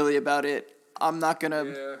 That's really about it. I'm not gonna.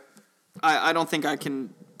 Yeah. I don't think I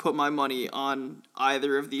can put my money on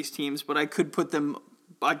either of these teams, but I could put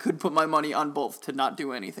my money on both to not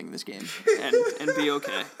do anything this game and be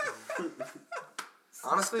okay.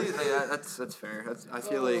 Honestly, that's fair. I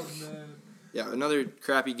feel like another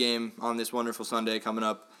crappy game on this wonderful Sunday coming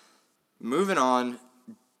up. Moving on.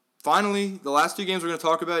 Finally, the last two games we're going to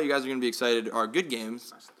talk about, you guys are going to be excited, are good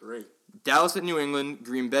games. That's 3. Dallas at New England,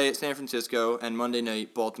 Green Bay at San Francisco, and Monday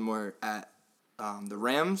night, Baltimore at the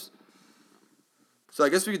Rams. So I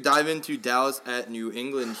guess we could dive into Dallas at New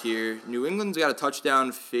England here. New England's got a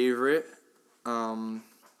touchdown favorite at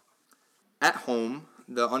home.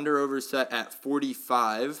 The under-over set at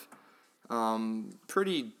 45.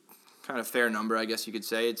 Pretty kind of fair number, I guess you could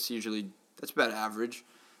say. That's about average.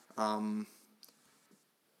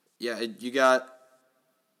 You got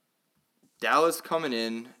Dallas coming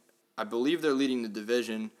in. I believe they're leading the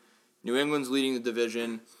division. New England's leading the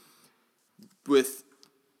division with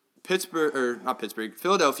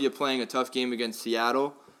Philadelphia playing a tough game against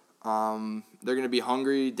Seattle. They're going to be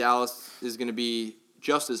hungry. Dallas is going to be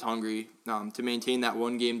just as hungry to maintain that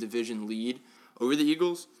one-game division lead over the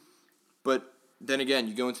Eagles. But then again,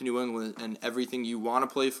 you go into New England and everything you want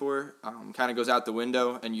to play for kind of goes out the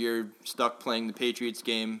window, and you're stuck playing the Patriots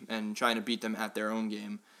game and trying to beat them at their own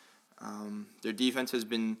game. Their defense has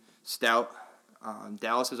been stout.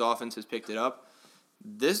 Dallas's offense has picked it up.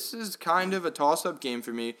 This is kind of a toss-up game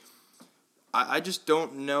for me. I just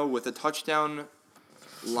don't know with a touchdown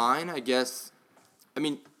line, I guess. I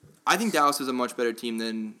mean, I think Dallas is a much better team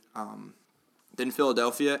than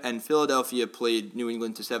Philadelphia, and Philadelphia played New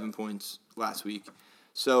England to 7 points last week.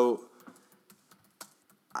 So,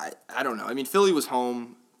 I don't know. I mean, Philly was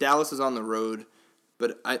home. Dallas is on the road.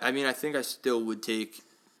 But, I think I still would take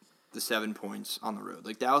the 7 points on the road.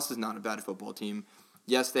 Like, Dallas is not a bad football team.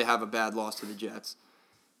 Yes, they have a bad loss to the Jets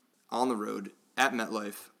on the road at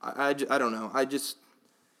MetLife. I don't know.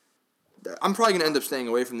 I'm probably going to end up staying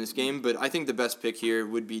away from this game, but I think the best pick here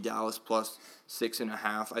would be Dallas plus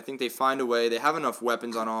 6.5. I think they find a way. They have enough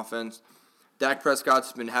weapons on offense. Dak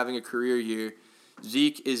Prescott's been having a career year.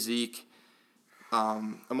 Zeke is Zeke.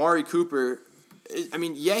 Amari Cooper,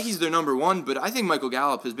 he's their number one, but I think Michael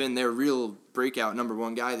Gallup has been their real breakout number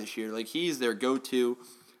one guy this year. Like, he's their go-to.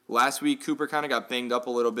 Last week, Cooper kind of got banged up a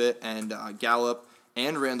little bit, and Gallup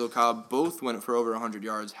and Randall Cobb both went for over 100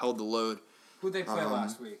 yards, held the load. Who'd they play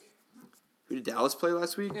last week? Who did Dallas play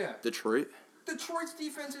last week? Yeah. Detroit. Detroit's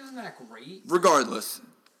defense isn't that great. Regardless,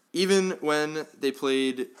 even when they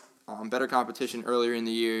played better competition earlier in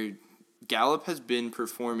the year, Gallup has been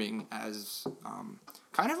performing as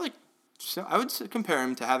kind of like, so I would compare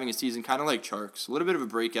him to having a season kind of like Chark's, a little bit of a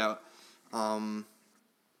breakout, and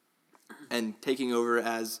taking over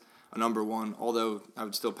as a number one, although I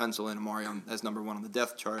would still pencil in Amari as number one on the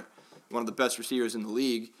depth chart, one of the best receivers in the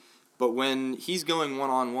league. But when he's going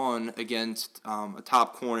one-on-one against a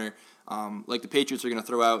top corner, like the Patriots are going to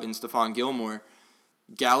throw out in Stephon Gilmore,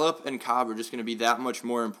 Gallup and Cobb are just going to be that much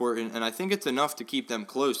more important, and I think it's enough to keep them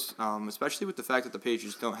close, especially with the fact that the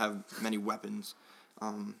Patriots don't have many weapons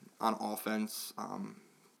on offense.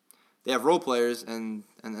 They have role players, and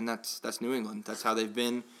that's New England. That's how they've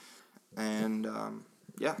been, and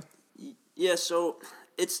yeah. Yeah, so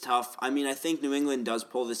it's tough. I mean, I think New England does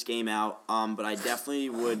pull this game out, but I definitely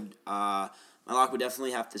would. My lock would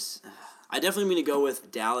definitely have to. I definitely am going to go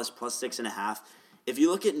with Dallas plus 6.5. If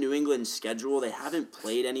you look at New England's schedule, they haven't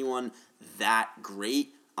played anyone that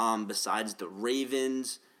great besides the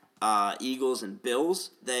Ravens, Eagles, and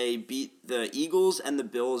Bills. They beat the Eagles and the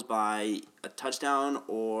Bills by a touchdown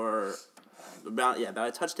or about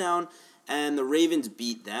a touchdown, and the Ravens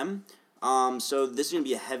beat them. So this is going to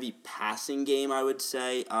be a heavy passing game, I would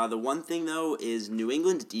say. The one thing, though, is New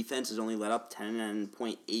England's defense has only let up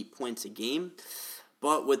 10.8 points a game.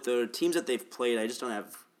 But with the teams that they've played, I just don't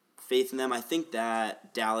have faith in them. I think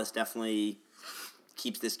that Dallas definitely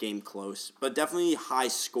keeps this game close, but definitely high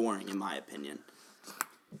scoring, in my opinion.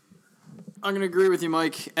 I'm going to agree with you,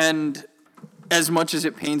 Mike. And as much as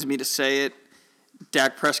it pains me to say it,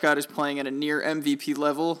 Dak Prescott is playing at a near MVP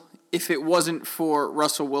level. If it wasn't for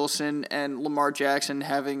Russell Wilson and Lamar Jackson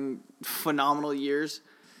having phenomenal years,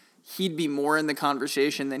 he'd be more in the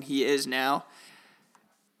conversation than he is now.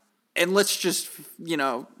 And let's just,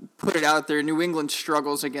 put it out there. New England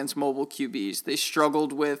struggles against mobile QBs. They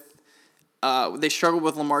struggled with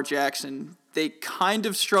Lamar Jackson. They kind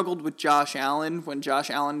of struggled with Josh Allen when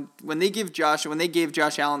they gave Josh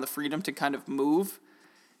Allen the freedom to kind of move.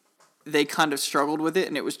 They kind of struggled with it,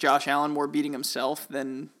 and it was Josh Allen more beating himself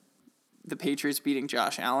than the Patriots beating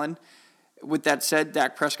Josh Allen. With that said,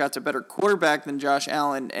 Dak Prescott's a better quarterback than Josh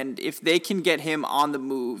Allen, and if they can get him on the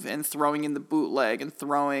move and throwing in the bootleg and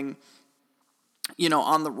throwing,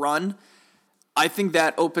 on the run, I think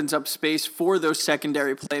that opens up space for those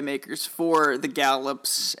secondary playmakers, for the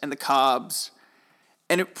Gallups and the Cobbs,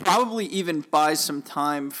 and it probably even buys some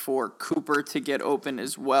time for Cooper to get open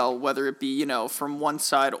as well, whether it be, from one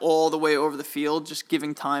side all the way over the field, just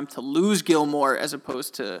giving time to lose Gilmore as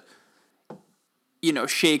opposed to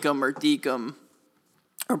shake him or deke him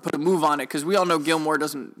or put a move on it, because we all know Gilmore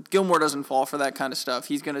doesn't fall for that kind of stuff.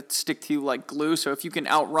 He's going to stick to you like glue, so if you can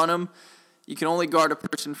outrun him, you can only guard a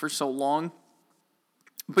person for so long.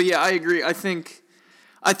 But yeah, I agree. I think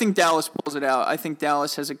Dallas pulls it out. I think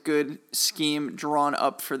Dallas has a good scheme drawn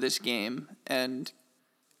up for this game, and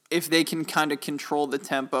if they can kind of control the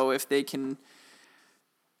tempo, if they can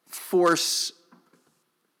force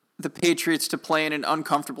the Patriots to play in an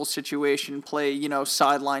uncomfortable situation, play,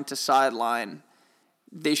 sideline to sideline,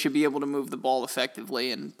 they should be able to move the ball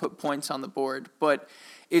effectively and put points on the board. But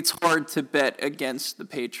it's hard to bet against the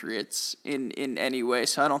Patriots in any way,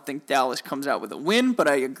 so I don't think Dallas comes out with a win, but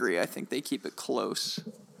I agree. I think they keep it close.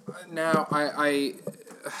 Now,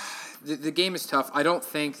 the game is tough. I don't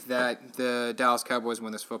think that the Dallas Cowboys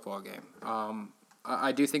win this football game.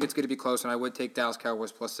 I do think it's going to be close, and I would take Dallas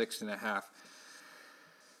Cowboys plus 6.5.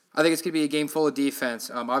 I think it's going to be a game full of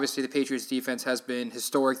defense. Obviously, the Patriots' defense has been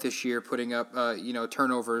historic this year, putting up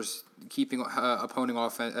turnovers, keeping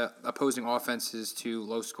opposing offenses to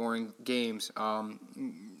low-scoring games.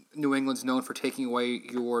 New England's known for taking away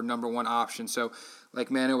your number one option. So,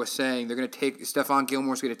 like Mano was saying, they're going to take Stephon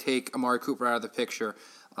Gilmore's going to take Amari Cooper out of the picture.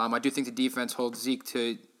 I do think the defense holds Zeke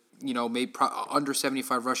to maybe under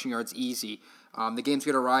 75 rushing yards easy. The game's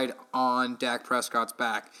going to ride on Dak Prescott's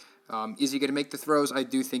back. Is he going to make the throws? I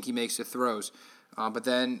do think he makes the throws. But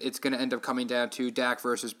then it's going to end up coming down to Dak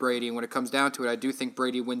versus Brady. And when it comes down to it, I do think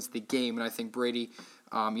Brady wins the game. And I think Brady,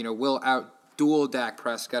 will outduel Dak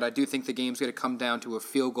Prescott. I do think the game's going to come down to a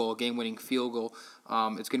field goal, a game-winning field goal.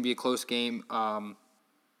 It's going to be a close game.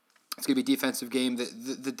 It's going to be a defensive game.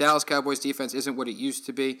 The Dallas Cowboys defense isn't what it used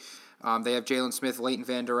to be. They have Jalen Smith, Leighton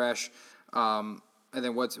Vander Esch, and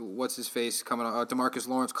then what's his face coming on? DeMarcus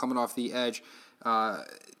Lawrence coming off the edge.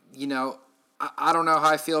 I don't know how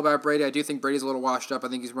I feel about Brady. I do think Brady's a little washed up. I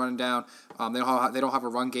think he's running down. They don't have a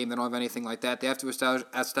run game. They don't have anything like that. They have to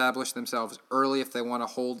establish themselves early if they want to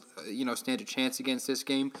hold, stand a chance against this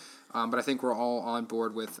game. But I think we're all on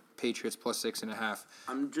board with Patriots plus 6.5.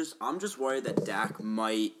 I'm just worried that Dak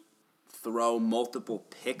might throw multiple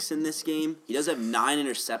picks in this game. He does have 9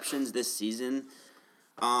 interceptions this season,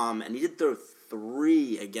 and he did throw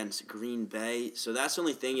 3 against Green Bay. So that's the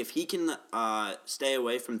only thing. If he can stay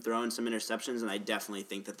away from throwing some interceptions, and I definitely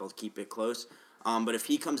think that they'll keep it close. But if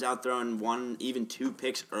he comes out throwing 1, even 2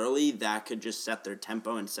 picks early, that could just set their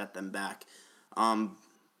tempo and set them back.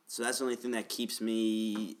 So that's the only thing that keeps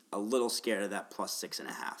me a little scared of that plus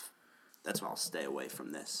 6.5. that's why I'll stay away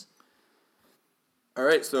from this. All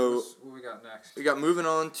right, so What we got next? we got moving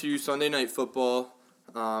on to Sunday Night Football.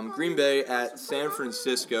 Green Bay at San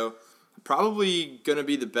Francisco. Probably going to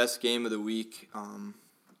be the best game of the week.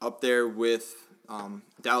 Up there with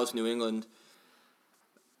Dallas, New England.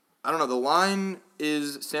 I don't know. The line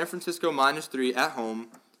is San Francisco -3 at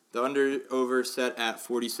home. The over set at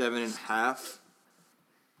 47.5.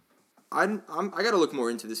 I got to look more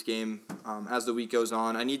into this game as the week goes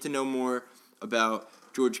on. I need to know more about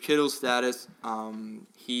George Kittle's status.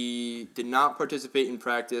 He did not participate in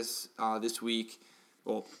practice this week.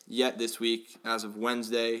 Well, yet this week, as of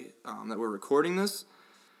Wednesday that we're recording this.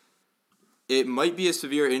 It might be a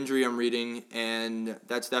severe injury, I'm reading, and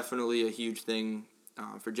that's definitely a huge thing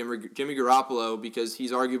for Jimmy Garoppolo because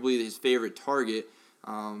he's arguably his favorite target.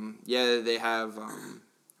 They have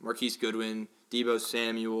Marquise Goodwin, Deebo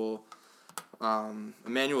Samuel,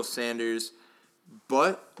 Emmanuel Sanders,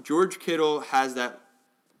 but George Kittle has that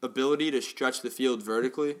ability to stretch the field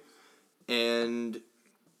vertically, and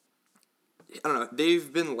I don't know,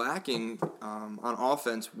 they've been lacking on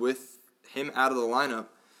offense with him out of the lineup.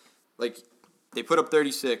 Like, they put up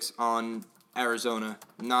 36 on Arizona,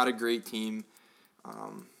 not a great team.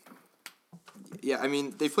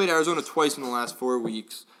 They played Arizona twice in the last 4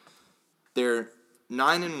 weeks. They're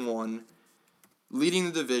 9-1, leading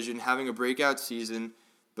the division, having a breakout season.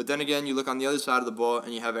 But then again, you look on the other side of the ball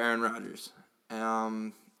and you have Aaron Rodgers.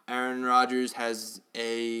 Aaron Rodgers has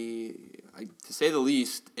to say the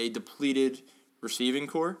least, a depleted receiving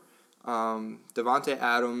core. Devontae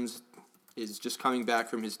Adams is just coming back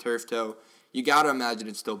from his turf toe. You got to imagine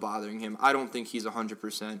it's still bothering him. I don't think he's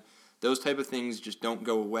 100%. Those type of things just don't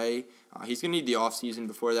go away. He's going to need the offseason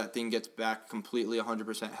before that thing gets back completely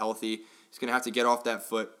 100% healthy. He's going to have to get off that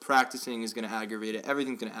foot. Practicing is going to aggravate it.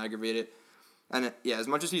 Everything's going to aggravate it. And, as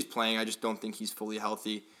much as he's playing, I just don't think he's fully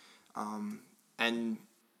healthy. And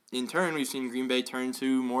in turn, we've seen Green Bay turn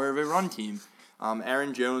to more of a run team.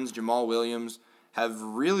 Aaron Jones, Jamal Williams have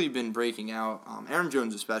really been breaking out. Aaron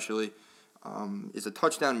Jones especially is a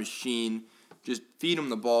touchdown machine. Just feed him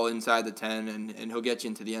the ball inside the 10, and he'll get you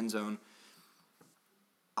into the end zone.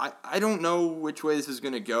 I don't know which way this is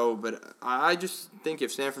going to go, but I just think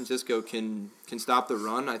if San Francisco can stop the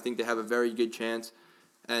run, I think they have a very good chance.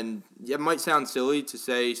 And it might sound silly to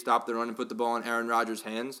say stop the run and put the ball in Aaron Rodgers'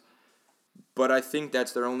 hands, but I think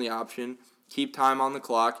that's their only option. Keep time on the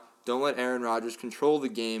clock. Don't let Aaron Rodgers control the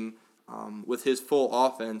game with his full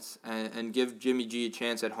offense and give Jimmy G a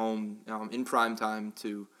chance at home in prime time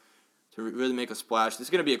to really make a splash. This is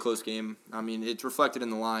going to be a close game. I mean, it's reflected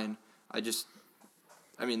in the line. This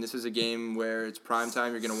is a game where it's prime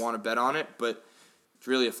time. You're going to want to bet on it, but it's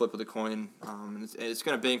really a flip of the coin. It's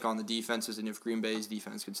going to bank on the defenses and if Green Bay's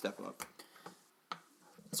defense can step up.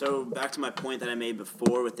 So back to my point that I made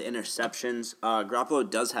before with the interceptions. Garoppolo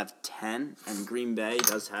does have 10, and Green Bay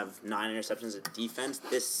does have 9 interceptions of defense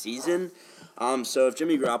this season. So if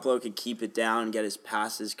Jimmy Garoppolo could keep it down and get his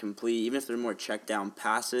passes complete, even if they're more check down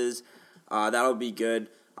passes, that'll be good.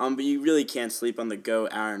 But you really can't sleep on the go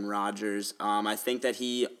Aaron Rodgers. I think that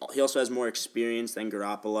he also has more experience than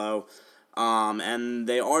Garoppolo. And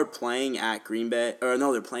they are playing at Green Bay. Or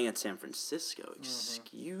no, they're playing at San Francisco.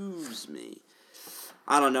 Excuse me.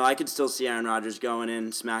 I don't know. I could still see Aaron Rodgers going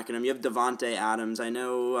in, smacking him. You have Devontae Adams. I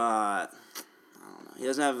know, I don't know. He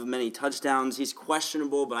doesn't have many touchdowns. He's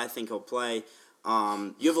questionable, but I think he'll play.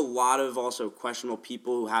 You have a lot of also questionable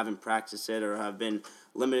people who haven't practiced it or have been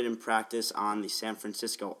limited in practice on the San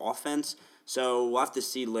Francisco offense. So we'll have to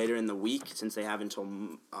see later in the week since they have until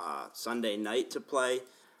Sunday night to play.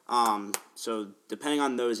 So depending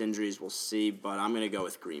on those injuries, we'll see. But I'm going to go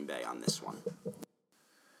with Green Bay on this one.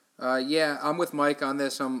 I'm with Mike on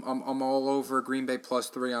this. I'm all over Green Bay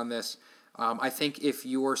 +3 on this. I think if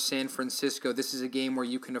you're San Francisco, this is a game where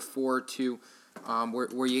you can afford to,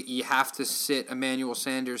 where you have to sit Emmanuel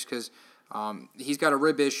Sanders because he's got a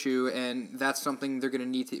rib issue, and that's something they're going to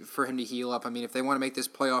need for him to heal up. I mean, if they want to make this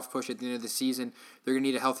playoff push at the end of the season, they're going to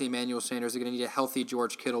need a healthy Emmanuel Sanders. They're going to need a healthy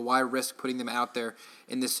George Kittle. Why risk putting them out there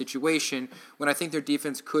in this situation when I think their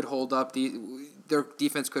defense could hold up? Their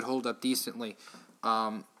defense could hold up decently.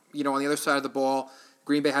 On the other side of the ball,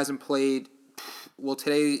 Green Bay hasn't played. Well,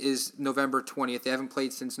 today is November 20th. They haven't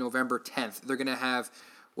played since November 10th. They're going to have,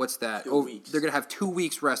 what's that? 2 weeks. They're going to have 2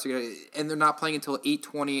 weeks rest. And they're not playing until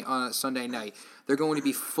 8:20 on a Sunday night. They're going to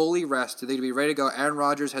be fully rested. They're going to be ready to go. Aaron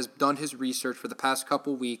Rodgers has done his research for the past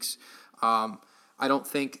couple weeks. I don't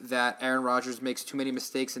think that Aaron Rodgers makes too many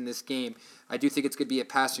mistakes in this game. I do think it's going to be a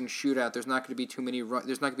passing shootout. There's not going to be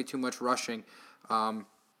there's not going to be too much rushing.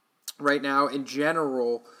 Right now, in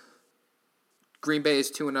general, Green Bay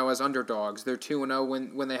is 2-0 as underdogs. They're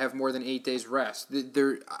 2-0 when they have more than 8 days rest.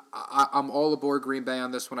 I'm all aboard Green Bay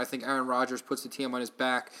on this one. I think Aaron Rodgers puts the team on his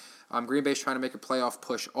back. Green Bay's trying to make a playoff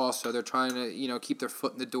push also. They're trying to keep their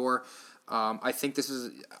foot in the door. I think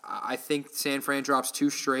San Fran drops 2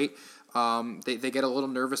 straight. They get a little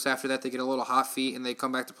nervous after that. They get a little hot feet, and they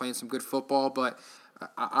come back to playing some good football. But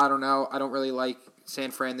I don't know. I don't really like San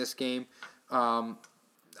Fran this game.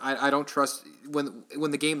 I don't trust when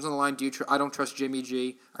the game's on the line. I don't trust Jimmy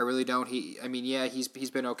G. I really don't. He's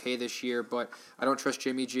been okay this year, but I don't trust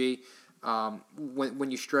Jimmy G.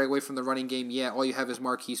 When you stray away from the running game, all you have is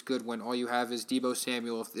Marquise Goodwin. All you have is Deebo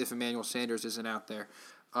Samuel if Emmanuel Sanders isn't out there.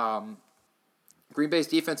 Green Bay's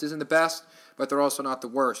defense isn't the best, but they're also not the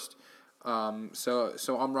worst.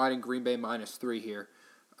 So I'm riding Green Bay -3 here.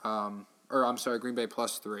 Green Bay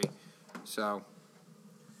 +3. So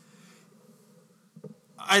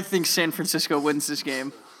I think San Francisco wins this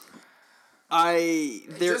game.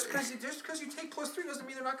 Just because you take +3 doesn't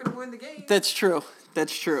mean they're not going to win the game. That's true.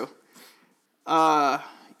 I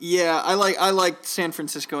like San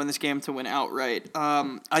Francisco in this game to win outright.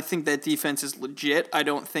 I think that defense is legit. I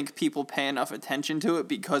don't think people pay enough attention to it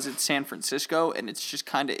because it's San Francisco, and it's just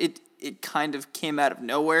it kind of came out of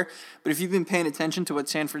nowhere. But if you've been paying attention to what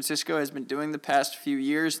San Francisco has been doing the past few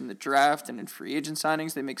years in the draft and in free agent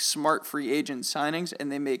signings, they make smart free agent signings,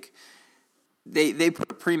 and they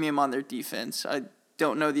put a premium on their defense. I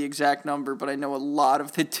don't know the exact number, but I know a lot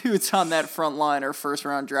of the dudes on that front line are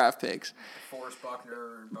first-round draft picks. Forrest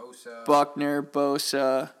Buckner,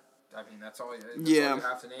 Bosa. I mean, that's all you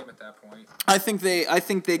have to name at that point. I think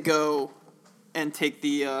they go and take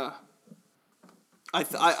the.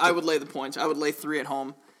 I would lay the points. I would lay 3 at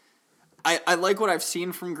home. I like what I've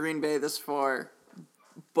seen from Green Bay this far,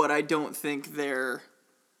 but I don't think they're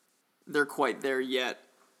quite there yet.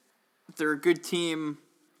 They're a good team.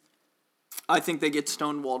 I think they get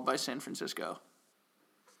stonewalled by San Francisco.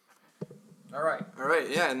 All right,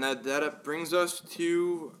 yeah, and that brings us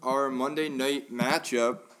to our Monday night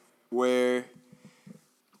matchup where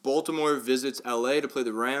Baltimore visits LA to play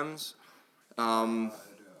the Rams. I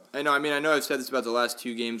know I've said this about the last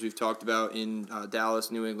 2 games we've talked about in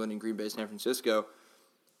Dallas, New England, and Green Bay, San Francisco.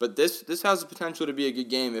 But this has the potential to be a good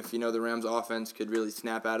game if, the Rams' offense could really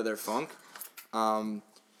snap out of their funk.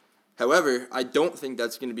 However, I don't think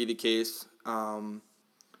that's going to be the case. I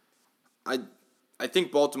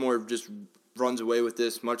think Baltimore just runs away with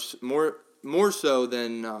this much more so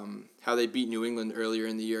than how they beat New England earlier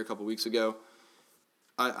in the year a couple weeks ago.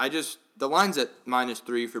 The line's at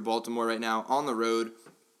 -3 for Baltimore right now on the road.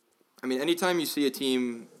 I mean, anytime you see a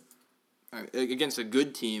team against a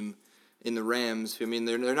good team in the Rams,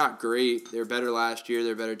 they're not great. They're better last year.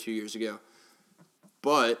 They're better 2 years ago.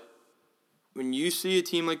 But when you see a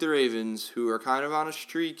team like the Ravens, who are kind of on a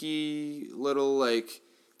streaky little,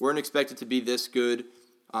 weren't expected to be this good,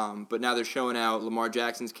 but now they're showing out. Lamar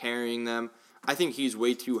Jackson's carrying them. I think he's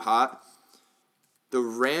way too hot. The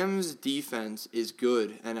Rams' defense is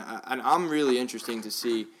good, and I'm really interested to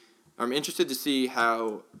see. I'm interested to see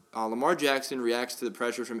how Lamar Jackson reacts to the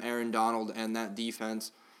pressure from Aaron Donald and that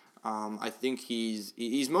defense. I think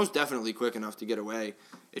he's most definitely quick enough to get away.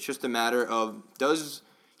 It's just a matter of, does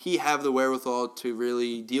he have the wherewithal to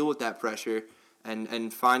really deal with that pressure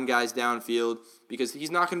and find guys downfield, because he's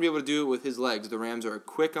not going to be able to do it with his legs. The Rams are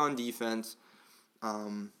quick on defense,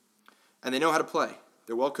 and they know how to play.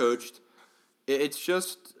 They're well coached. It's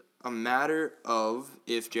just a matter of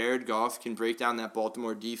if Jared Goff can break down that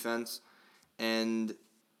Baltimore defense. And,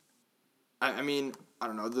 I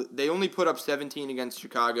don't know. They only put up 17 against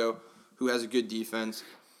Chicago, who has a good defense.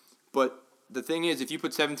 But the thing is, if you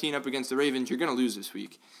put 17 up against the Ravens, you're going to lose this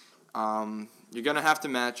week. You're going to have to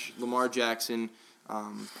match Lamar Jackson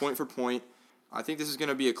point for point. I think this is going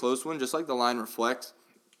to be a close one, just like the line reflects.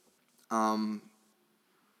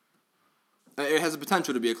 It has the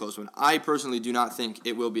potential to be a close one. I personally do not think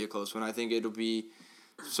it will be a close one. I think it'll be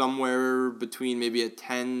somewhere between maybe a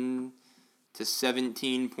 10 to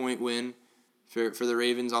 17 point win for the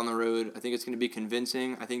Ravens on the road. I think it's going to be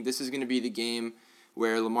convincing. I think this is going to be the game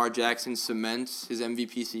where Lamar Jackson cements his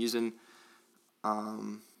MVP season.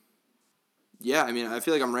 I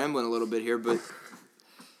feel like I'm rambling a little bit here, but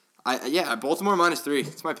Baltimore -3.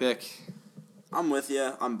 It's my pick. I'm with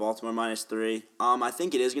you. I'm Baltimore -3. I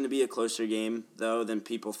think it is going to be a closer game, though, than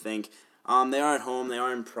people think. They are at home. They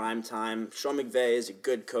are in prime time. Sean McVay is a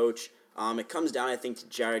good coach. It comes down, I think, to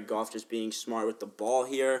Jared Goff just being smart with the ball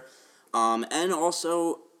here. And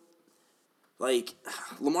also,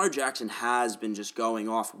 Lamar Jackson has been just going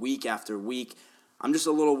off week after week. I'm just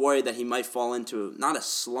a little worried that he might fall into, not a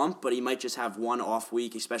slump, but he might just have one off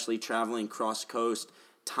week, especially traveling cross-coast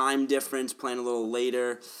time difference, playing a little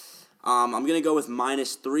later. I'm going to go with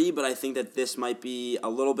 -3, but I think that this might be a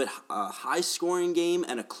little bit high-scoring game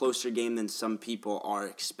and a closer game than some people are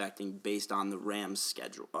expecting based on the Rams'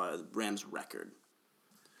 schedule, Rams' record.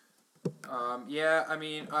 Yeah, I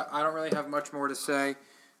mean, I don't really have much more to say.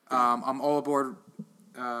 I'm all aboard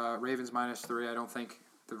Ravens -3. I don't think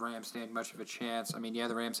the Rams stand much of a chance. I mean, yeah,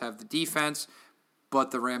 the Rams have the defense, but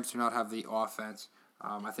the Rams do not have the offense.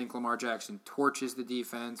 I think Lamar Jackson torches the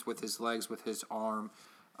defense with his legs, with his arm.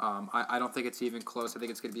 I don't think it's even close. I think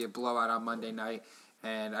it's going to be a blowout on Monday night,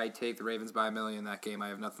 and I take the Ravens by 1 million in that game. I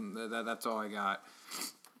have nothing. That's all I got.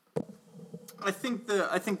 I think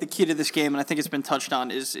the key to this game, and I think it's been touched on,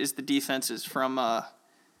 is the defenses from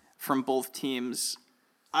both teams.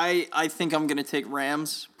 I think I'm going to take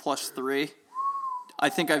Rams +3. I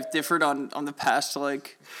think I've differed on the past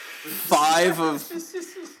five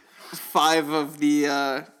of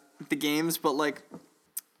the games, but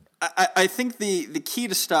I think the key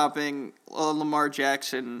to stopping Lamar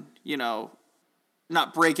Jackson,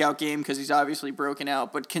 not breakout game because he's obviously broken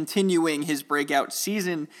out, but continuing his breakout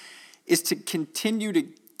season is to continue to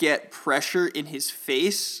get pressure in his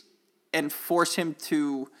face and force him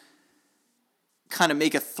to kind of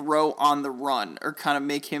make a throw on the run or kind of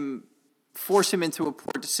force him into a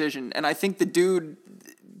poor decision. And I think the dude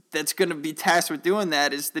that's going to be tasked with doing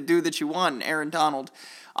that is the dude that you want, Aaron Donald.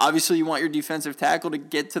 Obviously, you want your defensive tackle to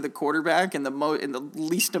get to the quarterback in the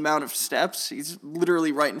least amount of steps. He's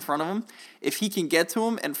literally right in front of him. If he can get to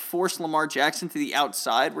him and force Lamar Jackson to the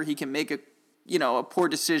outside where he can make a poor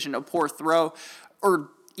decision, a poor throw, or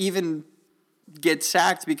even get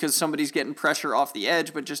sacked because somebody's getting pressure off the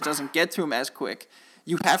edge but just doesn't get to him as quick.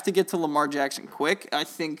 You have to get to Lamar Jackson quick. I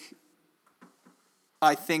think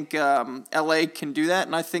LA can do that,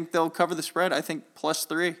 and I think they'll cover the spread. I think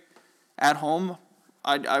 +3 at home.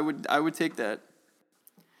 I would take that.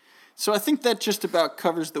 So I think that just about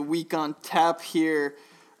covers the week on tap here.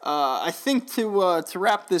 I think to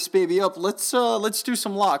wrap this baby up, let's do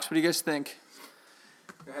some locks. What do you guys think?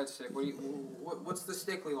 Go ahead, Stick. What's the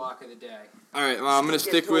Stickley lock of the day? All right, well, I'm gonna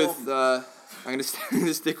stick with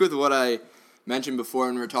what I mentioned before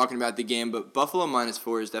when we were talking about the game. But Buffalo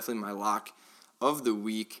 -4 is definitely my lock of the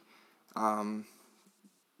week. I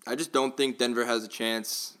just don't think Denver has a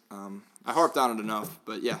chance. I harped on it enough,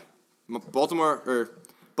 but yeah, Buffalo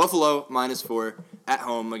 -4 at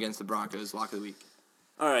home against the Broncos, lock of the week.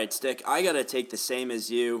 All right, Stick, I got to take the same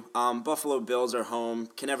as you. Buffalo Bills are home.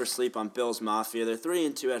 Can never sleep on Bills Mafia. They're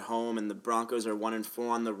 3-2 at home, and the Broncos are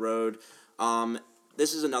 1-4 on the road.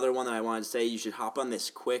 This is another one that I wanted to say. You should hop on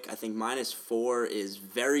this quick. I think -4 is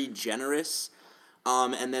very generous.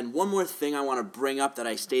 And then one more thing I want to bring up that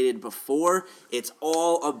I stated before. It's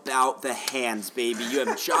all about the hands, baby. You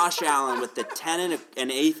have Josh Allen with the 10 and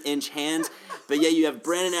 1/8 inch hands, but yeah, you have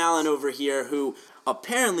Brandon Allen over here who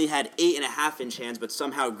apparently had 8.5 inch hands, but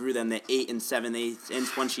somehow grew them to 8 7/8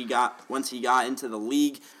 inch once he got into the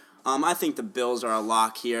league. I think the Bills are a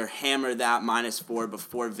lock here. Hammer that -4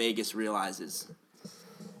 before Vegas realizes.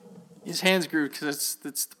 His hands grew because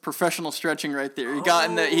it's professional stretching right there. He got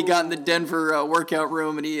in the Denver workout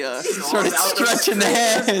room and he started stretching the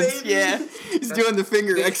hands. Yeah, he's doing the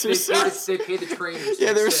finger exercise. They pay the trainers.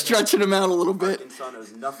 Yeah, they were stretching him out a little bit. Son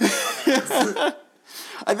knows nothing about hands.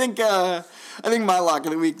 I think my lock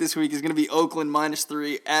of the week this week is going to be Oakland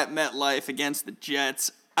 -3 at MetLife against the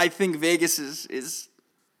Jets. I think Vegas is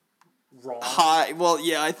Wrong. high. Well,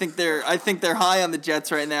 yeah, I think they're high on the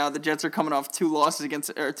Jets right now. The Jets are coming off two wins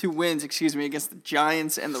against the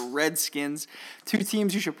Giants and the Redskins. Two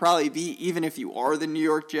teams you should probably beat, even if you are the New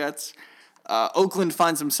York Jets. Oakland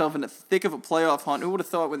finds himself in the thick of a playoff hunt. Who would have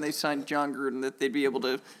thought when they signed John Gruden that they'd be able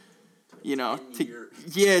to, to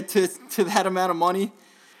that amount of money,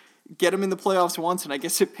 get them in the playoffs once, and I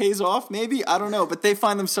guess it pays off. Maybe, I don't know, but they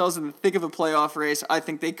find themselves in the thick of a playoff race. I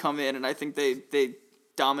think they come in, and I think they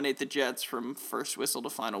dominate the Jets from first whistle to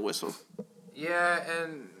final whistle. Yeah,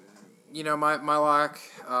 and my lock,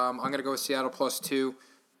 I'm gonna go with Seattle +2.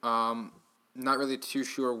 Not really too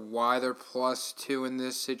sure why they're +2 in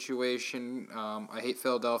this situation. I hate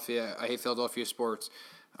Philadelphia. I hate Philadelphia sports,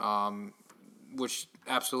 which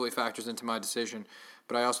absolutely factors into my decision.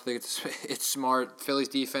 But I also think it's smart. Philly's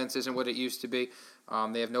defense isn't what it used to be.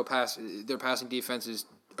 They have no pass. Their passing defense is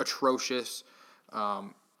atrocious.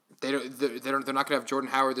 They're not going to have Jordan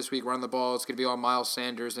Howard this week running the ball. It's going to be all Miles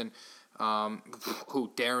Sanders and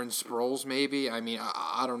Darren Sproles maybe. I mean,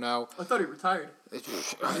 I don't know. I thought he retired.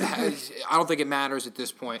 I don't think it matters at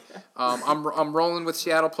this point. I'm rolling with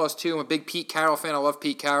Seattle +2. I'm a big Pete Carroll fan. I love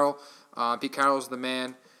Pete Carroll. Pete Carroll's the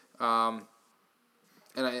man.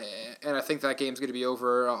 And I think that game's going to be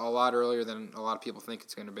over a lot earlier than a lot of people think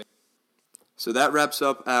it's going to be. So that wraps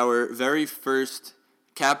up our very first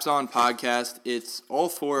capsON podcast. It's all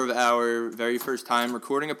 4 of our very first time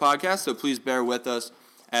recording a podcast, so please bear with us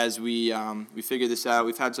as we figure this out.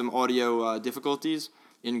 We've had some audio difficulties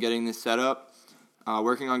in getting this set up,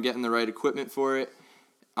 working on getting the right equipment for it.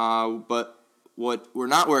 But what we're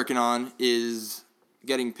not working on is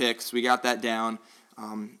getting picks. We got that down.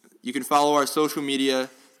 You can follow our social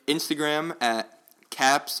media, Instagram at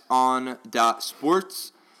capson.sports,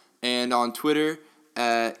 and on Twitter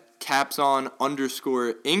at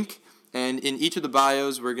capson_Inc. And in each of the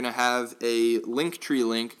bios, we're going to have a Linktree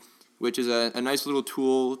link, which is a nice little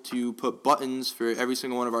tool to put buttons for every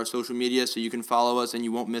single one of our social media so you can follow us and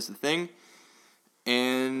you won't miss a thing.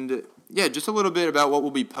 And, yeah, just a little bit about what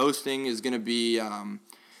we'll be posting is going to be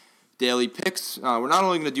daily picks. We're not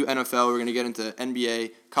only going to do NFL, we're going to get into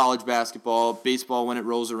NBA, college basketball, baseball when it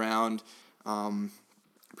rolls around,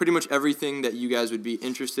 pretty much everything that you guys would be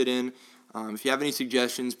interested in. If you have any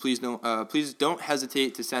suggestions, please don't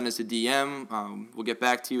hesitate to send us a DM. We'll get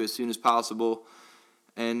back to you as soon as possible.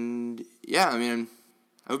 And, yeah, I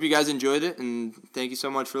hope you guys enjoyed it, and thank you so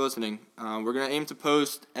much for listening. We're going to aim to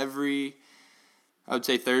post every, I would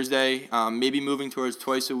say, Thursday, maybe moving towards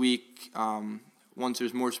twice a week once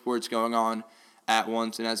there's more sports going on at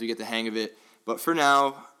once and as we get the hang of it. But for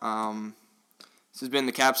now, this has been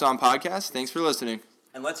the capsON podcast. Thanks for listening.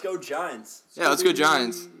 And let's go Giants. Yeah, let's go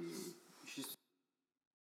Giants.